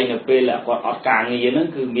ហើយនៅពេលដែលគាត់អត់ការងារហ្នឹង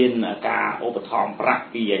គឺមានការឧបត្ថម្ភប្រាក់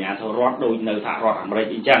ពីអាជ្ញាធររដ្ឋដូចនៅសហរដ្ឋអាមេរិក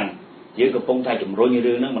អញ្ចឹងយើងកំពុងតែជំរុញ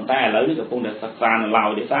រឿងហ្នឹងប៉ុន្តែឥឡូវនេះកំពុងតែសិក្សានៅឡើយ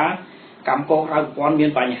ទេថាកម្មករក្រៅប្រព័ន្ធមា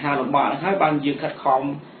នបញ្ហាលំបាកហ្នឹងហើយបានយើងខិតខំ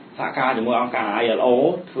សហការជាមួយអង្គការ ILO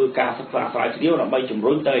ធ្វើការសិក្សាស្រាវជ្រាវដើម្បីជំ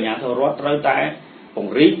រុញទៅអាជ្ញាធររដ្ឋត្រូវតែព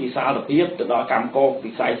ង្រីកវិសាលភាពទៅដល់កម្មករ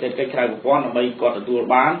វិស័យសេដ្ឋកិច្ចក្រៅប្រព័ន្ធដើម្បីគាត់ទទួល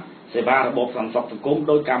បានសេវារបបសន្តិសុខសង្គម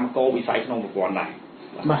ដោយកម្មករវិស័យក្នុងប្រព័ន្ធដែរ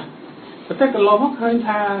បាទប្រទេសកន្លងមកឃើញ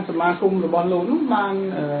ថាសមាគមរបស់លោកនោះបាន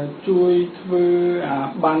ជួយធ្វើ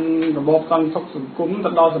បានរបបសន្តិសុខសង្គមទៅ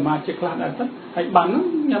ដល់សមាជិកខ្លះដែរទៅហើយបានហ្នឹង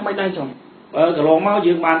យ៉ាងម៉េចដែរចុងកន្លងមក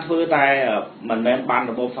យើងបានធ្វើតែមិនមែនបាន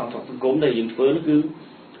របបសន្តិសុខសង្គមទេយើងធ្វើនោះគឺ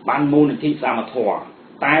បានមូលនិធិសាមធម៌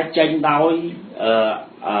តែចេញដោយ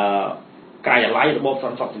ការិយាល័យរបបស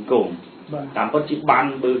ន្តិសុខសង្គមតាមពិតជាបាន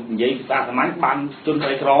បើនិយាយភាសាសាមញ្ញបានជនក្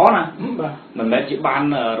រីក្រណាមិនមែនជាបាន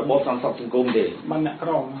របបសន្តិសុខសង្គមទេបានអ្នកក្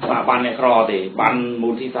របាទបានអ្នកក្រទេបានមូ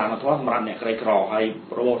លនិធិសាមធម៌សម្រាប់អ្នកក្រីក្រហើយ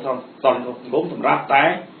របបសន្តិសុខសង្គមសម្រាប់តែ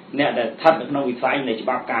អ្នកដែលស្ថិតនៅក្នុងវិស័យនៃច្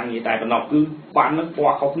បាប់ការងារតែប៉ុណ្ណោះគឺបាននឹងព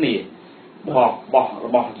ណ៌ខុសគ្នារ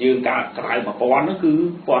បស់យើងការក្រៅប្រព័ន្ធនោះគឺ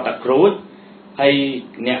ពណ៌តាក្រូចហើយ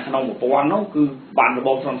អ្នកក្នុងប្រព័ន្ធនោះគឺបានរប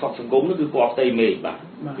បសន្តិសុខសង្គមនោះគឺពណ៌ផ្ទៃមេឃបាទ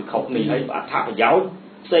គឺខុសគ្នាហើយអត្ថប្រយោជន៍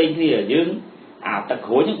ផ្សេងគ្នាយើងទឹក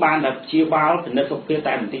ក្រូចនឹងបានតែព្យាបាលពិនិត្យសុខភាព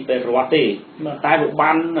តែមន្ទីរពេទ្យរដ្ឋទេតែវា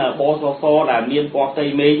បានបសសដែលមានពណ៌ផ្ទៃ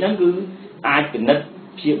មេឃហ្នឹងគឺអាចពិនិត្យ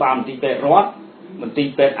ព្យាបាលមន្ទីរពេទ្យរដ្ឋមន្ទីរ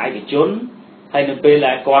ពេទ្យឯកជនហើយនៅពេល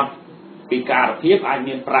ដែលគាត់ពិការភាពអាច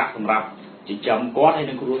មានប្រាក់សម្រាប់ចិញ្ចឹមគាត់ហើយ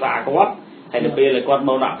នឹងគ្រួសារគាត់ហើយនៅពេលដែលគាត់ម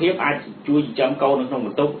រណភាពអាចជួយចិញ្ចឹមកូននៅក្នុងប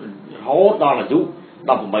ន្ទប់រហូតដល់អាយុ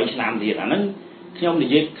18ឆ្នាំទៀតអាហ្នឹងខ្ញុំនិ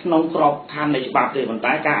យាយក្នុងក្របខ័ណ្ឌនៃច្បាប់ទេប៉ុន្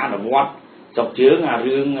តែការអនុវត្តចុកជើង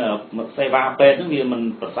រឿងសេវាពេទ្យហ្នឹងវាមិន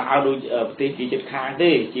ប្រសើរដូចប្រទេសជាជិតខាងទេ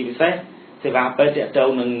ជាពិសេសសេវាពេទ្យទាក់ទង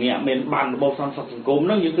នឹងអ្នកមានបានរបបសន្តិសុខសង្គមហ្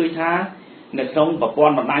នឹងយើងឃើញថានៅក្នុងប្រព័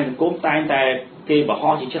ន្ធបណ្ដាញសង្គមតែងតែគេបង្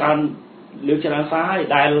ហោះជាច្រើនលើកច្រើនសារហើយ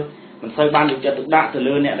ដែលមិនសូវបានយកចិត្តទុកដាក់ទៅ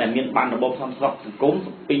លើអ្នកដែលមានបានរបបសន្តិសុខសង្គម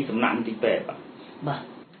ពីសំណាក់មន្ទីរពេទ្យបាទ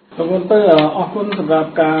សូមទៅអរគុណសម្រាប់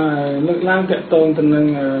ការលើកឡើងទាក់ទងទៅនឹង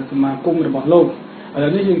សមាគមរបស់លោកឥឡូ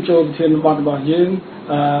វនេះយើងចូលប្រធានបទរបស់យើង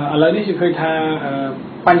ឥឡូវនេះយើងឃើញថា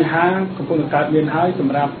បញ្ហាកំពុងកើតមានហើយស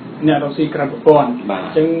ម្រាប់អ្នករកស៊ីក្រៅប្រព័ន្ធអ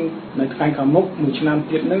ញ្ចឹងនៅថ្ងៃខាងមុខមួយឆ្នាំ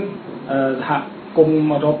ទៀតនឹងសហគមន៍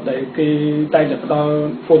អឺរ៉ុបដែលគេតែងតែផ្ដល់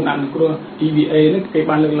ពន្ធអនុគ្រោះ EVA នេះគេ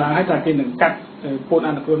បានលើកឡើងហើយថាគេនឹងកាត់ពន្ធ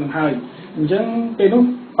អនុគ្រោះនឹងហើយអញ្ចឹងពេលនោះ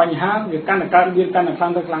បញ្ហាវាកាន់តែកើតមានកាន់តែខ្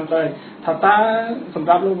លាំងទៅថាតើសម្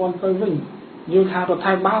រាប់លោកវ៉ាន់ទៅវិញយល់ថារដ្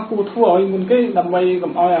ឋាភិបាលគួរធ្វើឲ្យមុនគេដើម្បី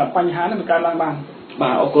កុំឲ្យបញ្ហានេះมันកើតឡើងបានបា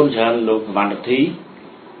ទអរគុណច្រើនលោកសវណ្ណធី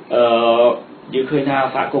យើងឃើញថា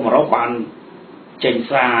សហគមន៍អឺរ៉ុបបានចេញ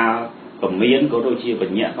សារពមៀនក៏ដូចជាប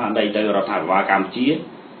ញ្ញត្តិស្មារតីទៅរដ្ឋាភិបាលកម្ពុជា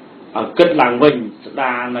ឲ្យគិតឡើងវិញស្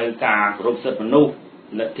ដារនៅការគោរពសិទ្ធិមនុស្ស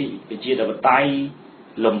លទ្ធិប្រជាធិបតេយ្យ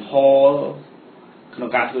លំហក្នុង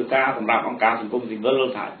ការធ្វើការសម្រាប់អង្គការសង្គមស៊ីវិល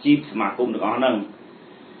សហជីពសមាគមទាំងអស់ហ្នឹង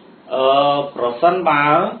ប្រសិនបើ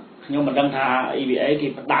ខ្ញុំមិនដឹងថា EVA គេ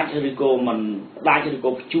ផ្ដាច់ឬក៏មិនផ្ដាច់ឬក៏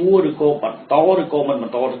ព្យួរឬក៏បន្តឬក៏មិនប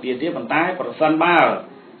ន្តទៅទៀតទេប៉ុន្តែប្រសិនបើ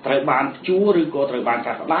ត្រូវបានព្យួរឬក៏ត្រូវបាន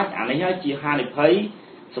កាត់ផ្ដាច់អានេះហើយជាហានិភ័យ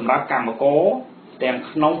សម្រាប់កម្មករទាំង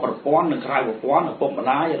ក្នុងប្រព័ន្ធនិងក្រៅប្រព័ន្ធឪពុកម្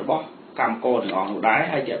ដាយរបស់កម្មករទាំងអស់នោះដែរ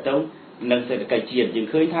ហើយទាក់ទងនឹងសេដ្ឋកិច្ចជាតិយើង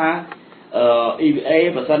ឃើញថាEVA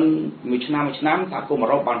ប្រសិនមួយឆ្នាំសហគមន៍អឺ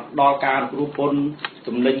រ៉ុបបានដល់ការគ្រូពន្ធ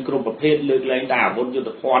ចំណេញគ្រប់ប្រភេទលើកលែងតែអាវុធយុទ្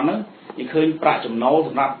ធភ័ណ្ឌហ្នឹងយើងឃើញប្រាក់ចំណូលស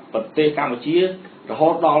ម្រាប់ប្រទេសកម្ពុជារហូ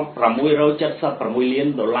តដល់$676 លាន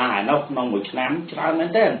នៅក្នុងមួយឆ្នាំច្រើនមែន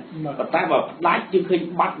ទែនប៉ុន្តែបើផ្ដាច់យើងឃើញ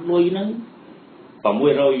បាត់លុយហ្នឹង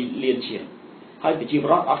$600 លានជាងហើយប្រជាពល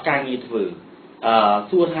រដ្ឋអត់ការងារធ្វើ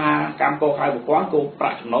សួរថាកម្មករក្រៅប្រព័ន្ធក៏ប្រា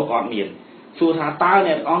ក់ចំណូលក៏អត់មានសួរថាតើ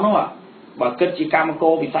អ្នកទាំងអស់នោះបើគិតជាកម្មក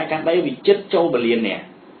រវិស័យការដីវិចិត្រចូល1លាននេះ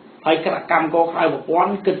ហើយកម្មករក្រៅប្រព័ន្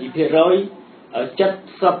ធគិតជាភាគរយ67%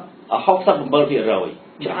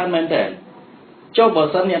ច្រើនមែនតើចុះបើ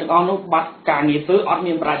សិនអ្នកទាំងអស់នោះបាត់ការងារធ្វើអត់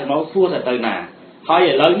មានប្រាក់ចំណូលសួរទៅណាហើយ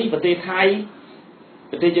ឥឡូវនេះប្រទេសថៃ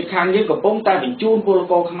ប្រទេសជិតខាងយើងកំពុងតែបញ្ជូនពល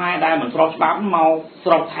ករខ្មែរដែលមិនស្របច្បាប់មក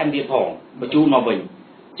ស្រុកថែមទៀតផងបញ្ជូនមកវិញ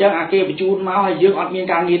អញ្ ចឹងអាគេបញ្ជូនមកហើយយើងអត់មាន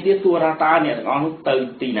ការងារទៀតសួរថាតើអ្នកទាំងអស់នោះទៅ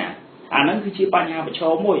ទីណាអាហ្នឹងគឺជាបញ្ហាប្រឈ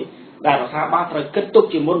មមួយដែលរដ្ឋាភិបាលត្រូវគិតទុក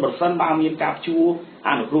ជាមុនប្រសិនបើមានការជួ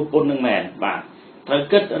អនុគ្រោះពន្ធនឹងមែនបាទត្រូវ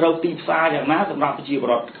គិតរកទីផ្សារយ៉ាងណាសម្រាប់ប្រជាពល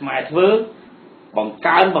រដ្ឋខ្មែរធ្វើបង្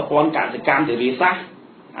កើនប្រព័ន្ធកសិកម្មធារាសាស្ត្រ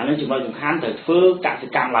អានឹងចំណុចសំខាន់ត្រូវធ្វើកសិ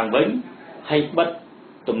កម្មឡើងវិញហើយបិទ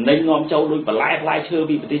ទំនិញនាំចូលដោយបន្លែផ្លែឈើ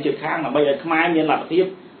ពីប្រទេសជិតខាងដើម្បីឲ្យខ្មែរមានលទ្ធភាព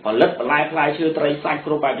ផលិតបន្លែផ្លែឈើត្រីសាច់គ្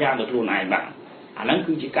រប់បែបយ៉ាងដោយខ្លួនឯងបាទអាហ្នឹង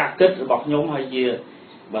គឺជាការគិតរបស់ខ្ញុំហើយជា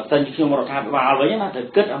បើសិនជាខ្ញុំរដ្ឋាភិបាលវិញណាត្រូវ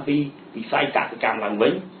គិតអំពីវិស័យកសិកម្មឡើងវិ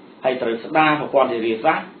ញហើយត្រូវស្ដារប្រព័ន្ធធារា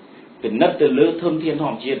សាស្ត្រពិនិត្យទៅលើធនធានធ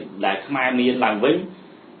ម្មជាតិដែលខ្មែរមានឡើងវិញ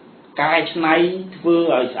កែច្នៃធ្វើ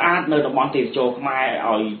ឲ្យស្អាតនៅតំបន់ទេសចរខ្មែរ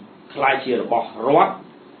ឲ្យខ្លាយជារបស់រដ្ឋ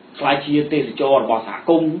ខ្លាយជាទេសចររបស់សហ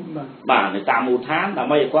គមន៍បាទនៅតាមមូលដ្ឋានដើ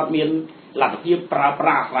ម្បីឲ្យគាត់មានលទ្ធភាពប្រើប្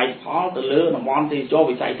រាស់អាស្រ័យផលទៅលើតំបន់ទេសចរ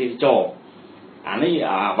វិស័យទេសចរអានេះ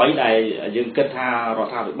អ្វីដែលយើងគិតថារ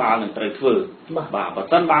ដ្ឋាភិបាលនឹងត្រូវធ្វើបាទបើ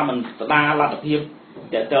មិនបើមិនស្ដារលទ្ធភាព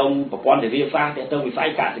តើតើប្រព័ន្ធធារាសាស្ត្រតើតើវិស័យ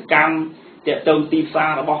កសិកម្មតើតើទីផ្សា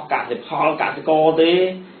ររបស់កសិផលកសិករទេ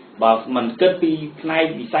បើមិនគិតពីផ្នែក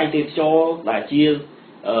វិស័យទេសចរដែលជា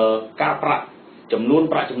ការប្រាក់ចំនួន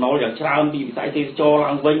ប្រាក់ចំណូលយ៉ាងច្រើនពីវិស័យទេសចរ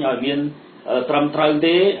ឡើងវិញឲ្យមានត្រឹមត្រូវ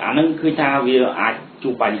ទេអានឹងគឺថាវាអាចជួ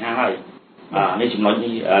បបញ្ហាហើយនេះចំណុច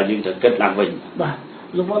នេះយើងត្រូវគិតឡើងវិញបាទ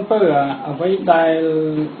លោកវ៉ាន់ពើអ្វីដែល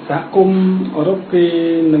សហគមន៍អឺរ៉ុបគេ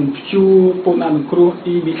នឹងព្យួរពន្ធអនុគ្រោះ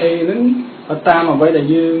EBA ហ្នឹងតាមអ្វីដែល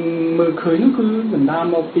យើងមើលឃើញនោះគឺបណ្ដាល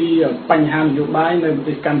មកពីបញ្ហានយោបាយនៅប្រ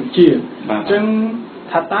ទេសកម្ពុជាអញ្ចឹង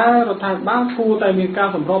ថាតើរដ្ឋាភិបាលគួរតែមានការ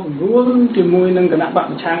សម្របសម្រួលជាមួយនឹងគណៈបក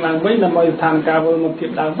ប្រឆាំងឡើងវិញដើម្បីស្ថានភាពវិលមកភាព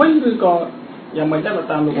ដើមវិញឬក៏យ៉ាងម៉េចដែរ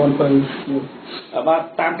តាមលោកវ៉ាន់ពើបាទ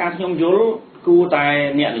តាមការខ្ញុំយល់គួរតែ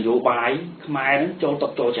អ្នកនយោបាយខ្មែរនឹងចូលតុ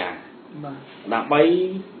ចរចាដើម្បី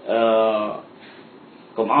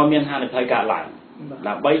កុំឲ្យមានហានិភ័យកើតឡើង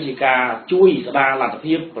ដើម្បីជាការជួយស្ដារលទ្ធ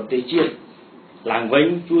ភាពប្រទេសជាតិឡើងវិញ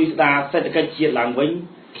ជួយស្ដារសេដ្ឋកិច្ចជាតិឡើងវិញ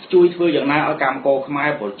ជួយធ្វើយ៉ាងណាឲ្យកម្មករខ្មែរ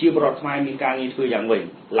ប្រជាពលរដ្ឋខ្មែរមានការងារធ្វើយ៉ាងវិញ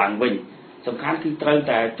ឡើងវិញសំខាន់គឺត្រូវ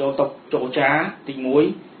តែចូលតុចរចាទី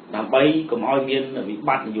1ដើម្បីកុំឲ្យមានវិប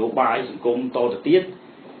ត្តិនយោបាយសង្គមតទៅទៀត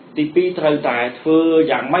ទី2ត្រូវតែធ្វើ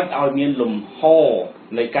យ៉ាងម៉េចឲ្យមានលំហ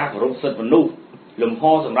នៃការគោរពសិទ្ធិមនុស្សលំហ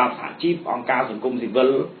សម្រាប់សហជីពអង្គការសង្គមស៊ីវិល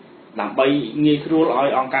ដើម្បីងាយស្រួលឲ្យ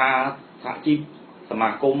អង្គការសហជីពសមា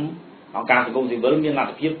គមអង្គការសង្គមស៊ីវិលមានល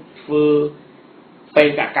ទ្ធភាពធ្វើបេ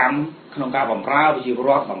ក្ខកម្មក្នុងការបម្រើប្រជាពល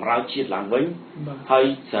រដ្ឋបម្រើជាតិឡើងវិញហើយ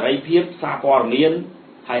សេរីភាពសារព័ត៌មាន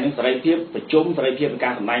ហើយនឹងសេរីភាពប្រជុំសេរីភាពនៃកា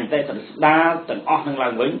រសម្ដែងមតិត្រូវស្ដារទាំងអស់នឹងឡើ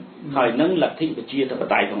ងវិញហើយនឹងលទ្ធិប្រជាធិប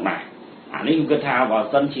តេយ្យផងដែរអានេះខ្ញុំគិតថាបើ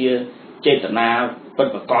សិនជាចេតនាពិត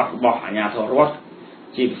ប្រាកដរបស់អាជ្ញាធររដ្ឋ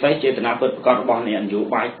ជាពិសេសចេតនាពិតប្រាកដរបស់អ្នកនយោ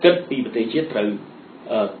បាយគិតពីប្រទេសជាតិត្រូវ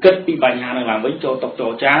គិតពីបញ្ហានឹងឡើងវិញចូលតុច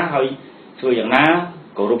រចាហើយធ្វើយ៉ាងណា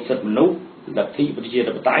គោរពសិទ្ធិមនុស្សលទ្ធិប្រជា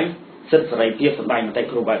ធិបតេយ្យសិទ្ធិសេរីភាពសម្ដែងមតិ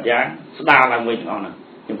គ្រប់បែបយ៉ាងស្ដារឡើងវិញទាំងអស់ហ្នឹង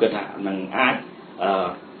ខ្ញុំគិតថានឹងអាច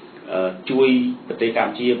ជួយប្រទេសក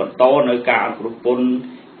ម្ពុជាបន្តនៅការអនុគ្រោះពន្ធ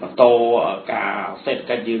បន្តការសេដ្ឋ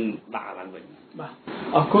កិច្ចយើងដើរឡើងវិញបាទ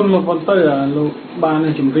អរគុណលោកវ៉ាន់ពើលោកបាន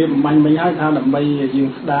ជម្រាបបំបញ្ញមិញហើយថាដើម្បីយើង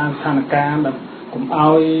ស្ដារស្ថានភាពដែលកុំឲ្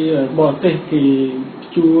យបរទេសគេ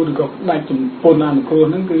ជួឬក៏ដាច់ចំពន្ធអនុគ្រោះ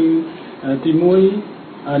ហ្នឹងគឺទី1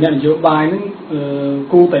អ្នកនយោបាយហ្នឹង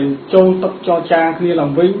គួរតែចូលតុចរចាគ្នាឡើ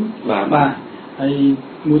ងវិញបាទហើយ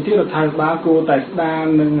មួយទៀតរដ្ឋាភិបាលគួរតែស្ដារ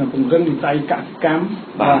និងពង្រឹងវិស័យកសិកម្ម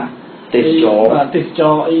បាទទេសច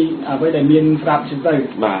រអីអ្វីដែលមានស្រាប់ជាទៅ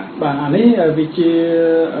បាទអានេះវាជា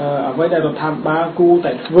អ្វីដែលរដ្ឋាភិបាលគួរ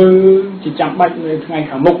តែធ្វើជាចាំបាច់នៅថ្ងៃ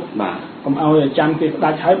ខាងមុខបាទកុំឲ្យចាំគេផ្ដា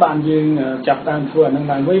ច់ហើយបានយើងចាប់តាមធ្វើអានឹង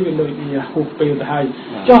ឡើងវិញវាដូចជាហួសពេលទៅហើយ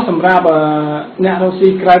ចុះសម្រាប់អ្នករកស៊ី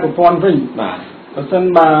ក្រៅប្រព័ន្ធវិញបាទបើសិន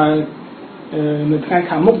បើនៅថ្ងៃ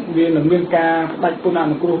ខាងមុខវានឹងមានការផ្ដាច់ពន្ធអ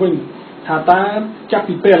នុគ្រោះវិញថាតើចាប់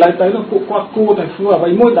ពីពេលឥឡូវទៅនោះពួកគាត់គួរតែធ្វើអ្វី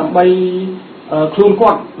មួយដើម្បីខ្លួន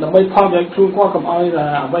គាត់ដើម្បីផលប្រយោជន៍ខ្លួនគាត់កុំឲ្យ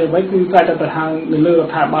អ្វីគឺតែទៅហាងនៅលើរ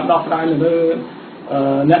ដ្ឋាភិបាលដោះស្រាយនៅលើ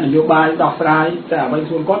អ្នកនយោបាយដោះស្រាយតែអ្វី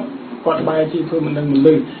ខ្លួនគាត់បែរជាធ្វើមិនដឹងមិន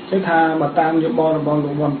លឺចឹងថាបើតាមយោបល់របស់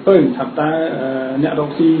លោកវ៉ាន់ពើថាតើអ្នករក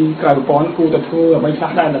ស៊ីក្រៅប្រព័ន្ធគួរតែធ្វើអ្វីខ្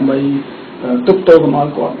លះដែរដើម្បីទប់ទល់កុំឲ្យ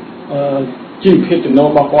គាត់ជីវភាពចំណូល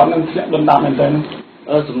របស់គាត់នឹងធ្លាក់ដុនដាបមែនទែន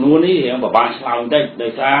សំណួរនេះរៀងពិបាកឆ្លើយបន្តិចដោ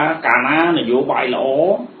យសារកាលណានយោបាយល្អ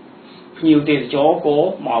ភ្ញៀវទេសចរក៏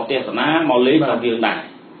មកទេសនាមកលេងតាមយើងដែរ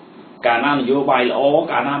កាលណានយោបាយល្អ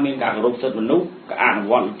កាលណាមានការគោរពសិទ្ធិមនុស្សការអនុ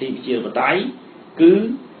វត្តលទ្ធិប្រជាធិបតេយ្យគឺ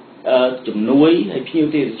ជំនួយឲ្យភ្ញៀវ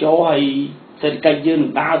ទេសចរហើយសេដ្ឋកិច្ចយើងនឹ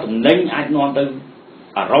ងដើរទំនិញអាចនាំទៅ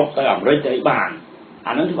អឺរ៉ុបទៅអាមេរិកទៅអីបាន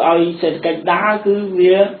អានឹងធ្វើឲ្យសេដ្ឋកិច្ចដើរគឺ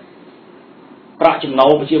វា ប្រាក់ចំណូ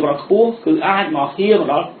លប្រជាពលរដ្ឋខ្ពស់គឺអាចមកហៀមក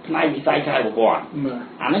ដល់ផ្នែកវិស័យក្រៅប្រព័ន្ធ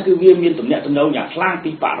អាហ្នឹងគឺវាមានទំនាក់ទំនងយ៉ាងខ្លាំង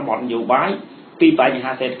ពីបរិបទនយោបាយពីបញ្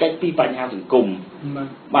ហាសេដ្ឋកិច្ចពីបញ្ហាសង្គម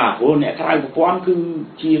បាទព្រោះអ្នកក្រៅប្រព័ន្ធគឺ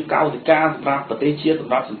ជាកោសិកាសម្រាប់ប្រទេសជាតិស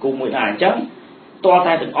ម្រាប់សង្គមមួយដែរអញ្ចឹងតើ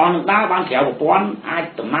តែទាំងអស់នឹងដើរបានក្រៅប្រព័ន្ធអាច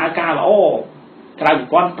ដំណើរការល្អក្រៅប្រ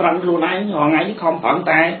ព័ន្ធប្រឹងខ្លួនឯងរាល់ថ្ងៃនេះខំប្រឹង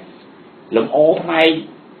តែលំអផ្នែក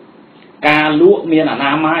ការលក់មានអ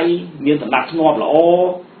នាម័យមានសណ្ដាប់ធ្នាប់ល្អ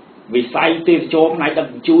វិស័យទេសចរផ្នែកដឹក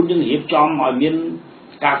ជញ្ជូនយើងរៀបចំឲ្យមាន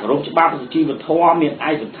ការគោរពច្បាប់សុជីវធម៌មាន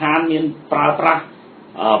ឯកសណ្ឋានមានប្រើប្រាស់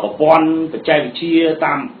ប្រព័ន្ធបច្ចេកវិទ្យា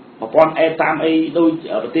តាមប្រព័ន្ធតាមអីដូច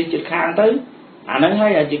ប្រទេសជិតខាងទៅអាហ្នឹងហើ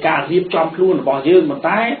យជាការរៀបចំខ្លួនរបស់យើងប៉ុន្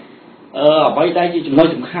តែអ្វីដែលជាចំណុច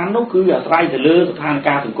សំខាន់នោះគឺអាស្រ័យទៅលើស្ថាន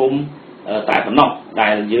ភាពសង្គមតែប៉ុណ្ណោះដែ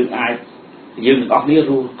លយើងអាចយើងទាំងអស់គ្នា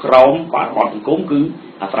រស់ក្រោមបរិបទសង្គមគឺ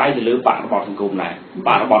អាស្រ័យទៅលើបរិបទសង្គមដែរប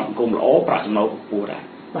រិបទសង្គមល្អប្រាក់ចំណូលខ្ពស់ដែរ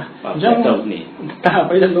បាទអញ្ចឹងតើអ្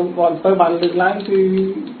វីដែលលោកបងទៅបានលើកឡើងគឺ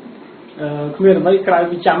គ្មានអ្វីក្រៅ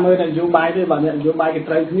ពីចាំមើលនយោបាយទេបាទនយោបាយគេ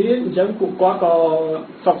ត្រូវគ្នាអញ្ចឹងពួកគាត់ក៏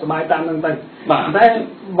សុខសប្បាយតាមនឹងទៅតែ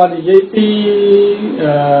បើនិយាយពី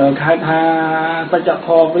ខែថាសច្ចធ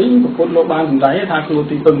ម៌វិញប្រពុតលោកបានសម្ដែងថាខ្លួន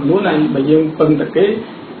ទីពឹងខ្លួនហើយបើយើងពឹងតែគេ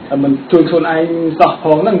មិនជួយខ្លួនឯងសោះផ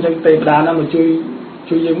ងហ្នឹងអញ្ចឹងទេវតាណាមកជួ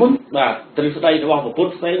យយើងមុនបាទទ្រឹស្ដីរបស់ប្រពុត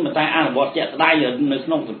ផ្សេងតែអនុវត្តជាក់ស្ដែងនៅក្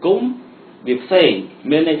នុងសង្គមវាផ្សេង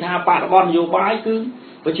មានន័យថាបរិបទនយោបាយគឺ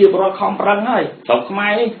ប្រជាពលរដ្ឋខំប្រឹងហើយស្រុកខ្មែ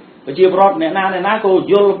រប្រជាពលរដ្ឋអ្នកណាក៏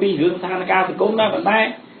យល់ពីរឿងស្ថានភាពសង្គមដែរប៉ុន្តែ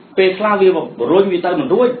ពេលខ្លះវារុញវាទៅមិន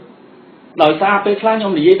រួចដោយសារពេលខ្លះខ្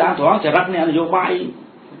ញុំនិយាយតាមត្រង់ចរិតអ្នកនយោបាយ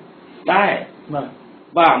ដែរ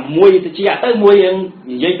បាទមួយតិចទៅមួយយើង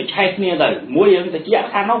និយាយប្រឆេះគ្នាទៅមួយយើងតិច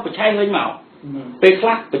ខាងនោះប្រឆេះវិញមកពេលខ្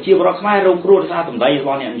លះប្រជាពលរដ្ឋខ្មែររងគ្រោះដោយសារសម្ដីរប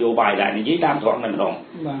ស់អ្នកនយោបាយដែរនិយាយតាមត្រង់តែម្ដង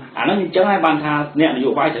អាហ្នឹងអញ្ចឹងហើយបានថាអ្នកនយោ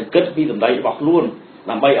បាយត្រូវគិតពីសម្ដីរបស់ខ្លួន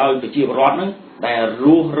ដើម្បីឲ្យប្រជាពលរដ្ឋហ្នឹងដែលរ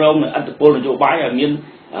ស់រងនឹងឥទ្ធិពលនយោបាយឲ្យមាន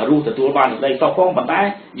រស់ទទួលបានសេចក្តីសុខផងប៉ុន្តែ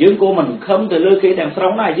យើងក៏មិនខឹមទៅលើគេទាំងស្រុ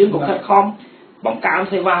ងដែរយើងក៏ខិតខំបង្កើន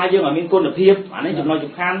សេវាយើងឲ្យមានគុណភាពអានេះចំណុច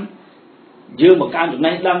សំខាន់យើងបង្កើនចំ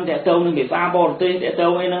ណេះដឹងទាក់ទងនឹងភាសាបរទេសទាក់ទ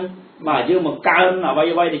ងអីហ្នឹងបាទយើងបង្កើនអ្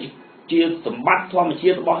វីដែលជាសម្បត្តិធម្មជា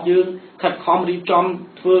តិរបស់យើងខិតខំរៀបចំ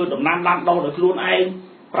ធ្វើដំណាំដាំដុះដោយខ្លួនឯង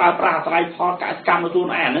ប្រើប្រាស់អាស្រ័យផលកសិកម្មដោយខ្លួនឯ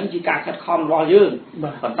ងអាហ្នឹងជាការខិតខំរបស់យើង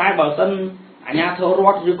ប៉ុន្តែបើសិនអាជ្ញាធររ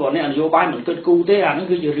ដ្ឋឬក៏អ្នកនយោបាយមិនគិតគូរទេអាហ្នឹង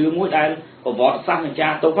គឺជារឿងមួយដែលប្រវត្តិសាស្ត្រនឹងចា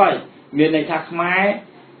ទុកហើយមានន័យថាខ្មែរ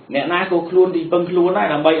អ្នកណាក៏ខ្លួនទីពឹងខ្លួនដែរ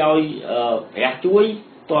ដើម្បីឲ្យព្រះជួយ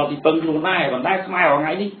តើទីពឹងខ្លួនដែរប៉ុន្តែខ្មែររាល់ថ្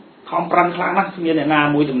ងៃនេះខំប្រឹងខ្លាំងណាស់គ្មានអ្នកណា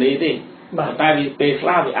មួយទំនេរទេប៉ុន្តែវាពេលខ្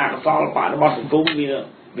លះវាអកុសលបរិបទសង្គម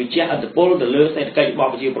វាជះឥទ្ធិពលទៅលើសេដ្ឋកិច្ចរបស់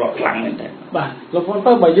ប្រជាពលរដ្ឋខ្លាំងមែនតើបាទលោកប៉ុន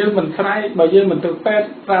ទៅបើយើងមិនស្រ័យបើយើងមិនទៅពេទ្យ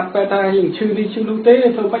ប្រាប់ពេទ្យថាយើងឈឺនេះឈឺនោះទេ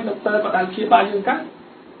ធ្វើម៉េចដុកទ័រក៏បានព្យាបាលយើងកាត់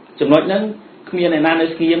ចំណុចហ្នឹងគ្មានអ្នកណានៅ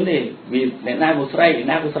ស្ងៀមទេវាអ្នកណាក៏ស្រែកអ្នក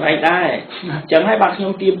ណាក៏ស្រែកដែរអញ្ចឹងហើយបាទខ្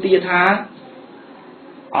ញុំទាមទារថា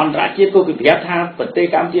អន្តរជាតិក៏គេប្រាប់ថាប្រទេស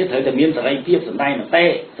កម្ពុជាត្រូវតែមានសេរីភាពសម្ដែងមតិ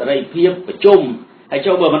សេរីភាពប្រជុំហើយ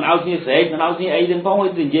ចូលបើមិនឲ្យគ្នាស្រែកមិនឲ្យគ្នាអីទាំងផង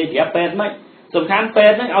ទៅនិយាយប្រាប់ពេទ្យមិនសំខាន់ពេ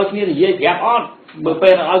ទ្យហ្នឹងឲ្យគ្នានិយាយប្រាប់អត់បើពេ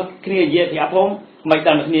ទ្យឲ្យគ្នានិយាយប្រាប់ផងមិន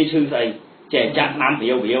ដឹងគ្នាឈឺស្អីចេះចាក់ណាំព្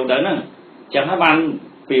រាវទៅហ្នឹងអញ្ចឹងហើយបាន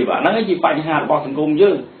ពីហ្នឹងជាបញ្ហារបស់សង្គម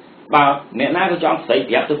យើងបើអ្នកណាក៏ចង់ស្រី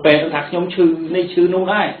ប្រាប់ទៅពេទ្យថាខ្ញុំឈឺនេះឈឺនោះ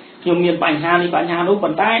ដែរខ្ញុំមានបញ្ហានេះបញ្ហានោះ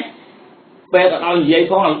ប៉ុន្តែពេទ្យអត់ឲ្យនិយាយ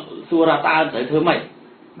ផងសួរថាតើត្រូវធ្វើម៉េច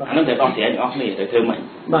អានឹងត្រូវដោះស្រាយអស់គ្នាត្រូវធ្វើម៉េច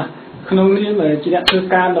បាទក្នុងនាមជាអ្នកធ្វើ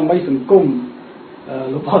ការដើម្បីសង្គម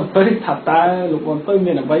លោកប៉ុនទៅថាតើលោកប៉ុនទៅ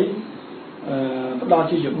មានអ្វីផ្ដល់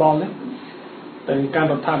ជាយោបល់ណាទៅការ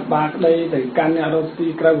រដ្ឋាភិបាលក្តីទៅកាន់អ្នករដ្ឋាភិបា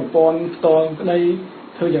លក្រៅប្រព័ន្ធផ្ទាល់ក្តី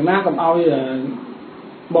ធ្វើយ៉ាងណាកុំឲ្យ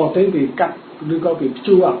បរទេសគេកាត់ឬក៏គេព្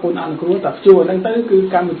យួរអាគុណអនុគ្រោះតែព្យួរហ្នឹងទៅគឺ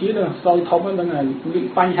កម្ពុជានឹងស្ទយធំហ្នឹងមាន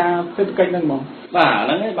បញ្ហាសេដ្ឋកិច្ចហ្នឹងហ្មងបាទហ្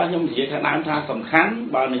នឹងហើយបាទខ្ញុំនិយាយថាដើមថាសំខាន់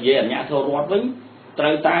បើនិយាយអាជ្ញាធររដ្ឋវិញត្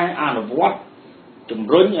រូវតែអនុវត្តជំ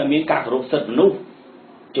រុញឲ្យមានការគោរពសិទ្ធិមនុស្ស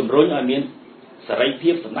ជំរុញឲ្យមានសេរីភា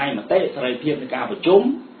ពសម្ដែងមតិសេរីភាពនៃការប្រជុំ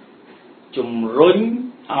ជំរុញ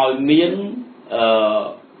ឲ្យមាន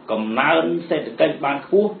កំណើនសេដ្ឋកិច្ចបាន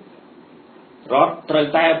ខ្ពស់រដ្ឋត្រូវ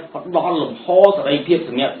តែផ្ដល់លំហសេរីភាព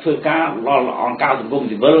សម្រាប់ធ្វើការដល់អង្គការសង្គម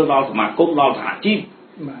ស៊ីវិលដល់សមាគមដល់សហជីព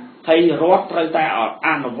ហើយរដ្ឋត្រូវតែអ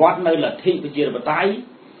នុវត្តនៅលទ្ធិប្រជាធិបតេយ្យ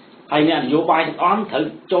ហើយអ្នកនយោបាយទាំងអស់ត្រូវ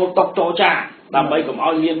ចូលតុចរចាដើម្បីកុំ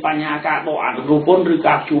ឲ្យមានបញ្ហាការដកអនុគ្រោះពន្ធឬ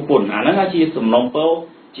ការជួពន្ធអាហ្នឹងជាសំណុំពរ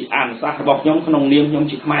ជាអនុសាសន៍របស់ខ្ញុំក្នុងនាមខ្ញុំ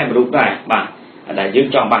ជាខ្មែរមរុខដែរបាទដែលយើង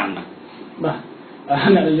ចង់បានបាទ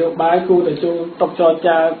អ្នកនយោបាយគួរតែចូលតុចរ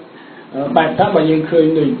ចាបែបថាបើយើងឃើញ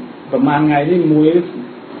ដូចប្រហែលថ្ងៃនេះ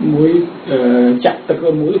មួយចាក់ទឹក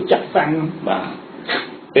មួយចាក់សាំងបាទ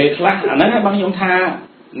ពេលខ្លះអាហ្នឹងបងខ្ញុំថា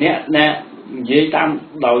អ្នកនិយាយតាម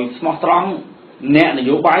ដោយស្មោះត្រង់ nè là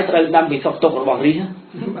dụ bái tới đâm bị sọc tục rồi bỏ đi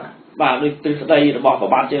và đôi từ đây là bỏ vào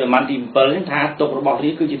ban chơi là man tìm bờ lên thà tục rồi bỏ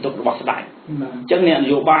đi cứ chỉ tục rồi bỏ sải chẳng nè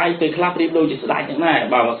dụ bái tới club đi đôi chỉ sải như này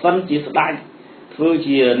bảo là sân chỉ sải vừa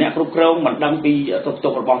chỉ nè cục rong mình đâm bị tục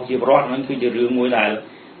rồi bỏ chỉ rót nóคือจะเรื่องมวยได้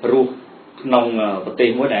รูนองประเทศ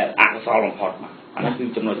มวยได้อ่างซอลงพอดมาอันนั้นคือ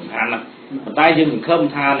จำนวนสำคัญนะแต่ยังถึงเพิ่ม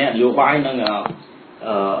ทาเนี่ยโยบายนั่ง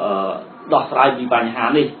ดอกสายมีปัญหา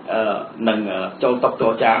ดินั่งโจตกโจ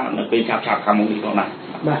จ้านั่งเป็นฉาบคำมงคลตรงนั้น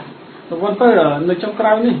บ่แต่วันเปิดในช่องกล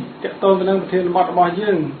างนี่จะโตเป็นประเทศบอดบอย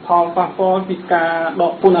ยื่นพอปะปอปีกาดอ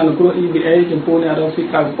กปูนันกลัว EBA จนปูเนี่ยเราฟิ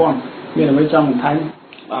กาปอนมีอะไรไว้จองไทย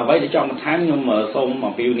ไว้จะจองไทยnhưng mà xong mà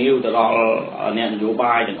piu níu từ đóเนี่ยโยบ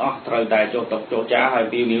ายถึงត្រូវតែโจตกโจจ้าให้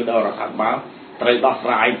piu níuដល់រដ្ឋាភិបាលត្រូវដោះស្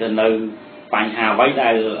រាយទៅនៅបញ្ហាអ្វីដែ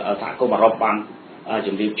លសហគមន៍អឺរ៉ុបបាន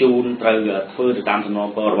ជំរាបជូនត្រូវធ្វើទៅតាមសំណ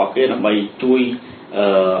ពររបស់គេដើម្បីជួយ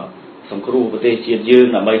សង្គ្រោះប្រទេសជាតិយើង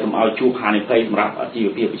ដើម្បីកុំឲ្យជួបហានិភ័យសម្រាប់ជីវ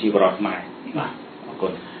ភាពប្រជាពលរដ្ឋខ្មែរបាទអរគុ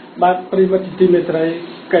ណបាទប្រិយមិត្តទីមេត្រី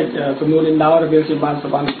កិច្ចសំណួរនេះដល់របៀបជាបានស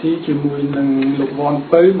វណ្ណធីជាមួយនឹងលោកវ៉ាន់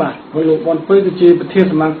ពៅបាទលោកវ៉ាន់ពៅគឺជាប្រធាន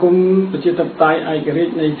សមាគមប្រជាធិបតេយ្យឯករាជ្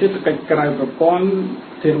យនៃសេដ្ឋកិច្ចក្រៅប្រព័ន្ធ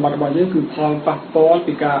ធានរបស់យើងគឺផលប៉ះពាល់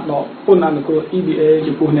ពីការដកពន្ធអនុគ្រោះ EBA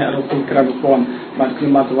ចំពោះអ្នករកពន្ធក្រៅប្រព័ន្ធបាទខ្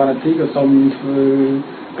ញុំបាទសវណ្ណធីក៏សូមធ្វើ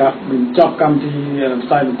ការបញ្ចប់កម្មវិធីផ្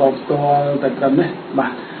សាយបន្តផ្ទាល់តែត្រឹមនេះបា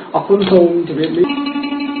ទអរគុណសូមជម្រាបលា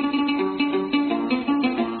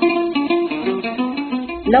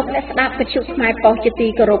លោកអ្នកស្ដាប់វិទ្យុខ្មែរប៉ុស្តិ៍ជាទី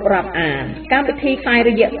គោរពរាប់អានកម្មវិធីផ្សាយ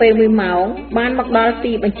រយៈពេល1ម៉ោងបានមកដល់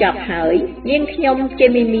ទីបញ្ចប់ហើយនាងខ្ញុំជា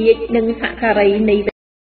មីមៀកនិងសហការីនៃ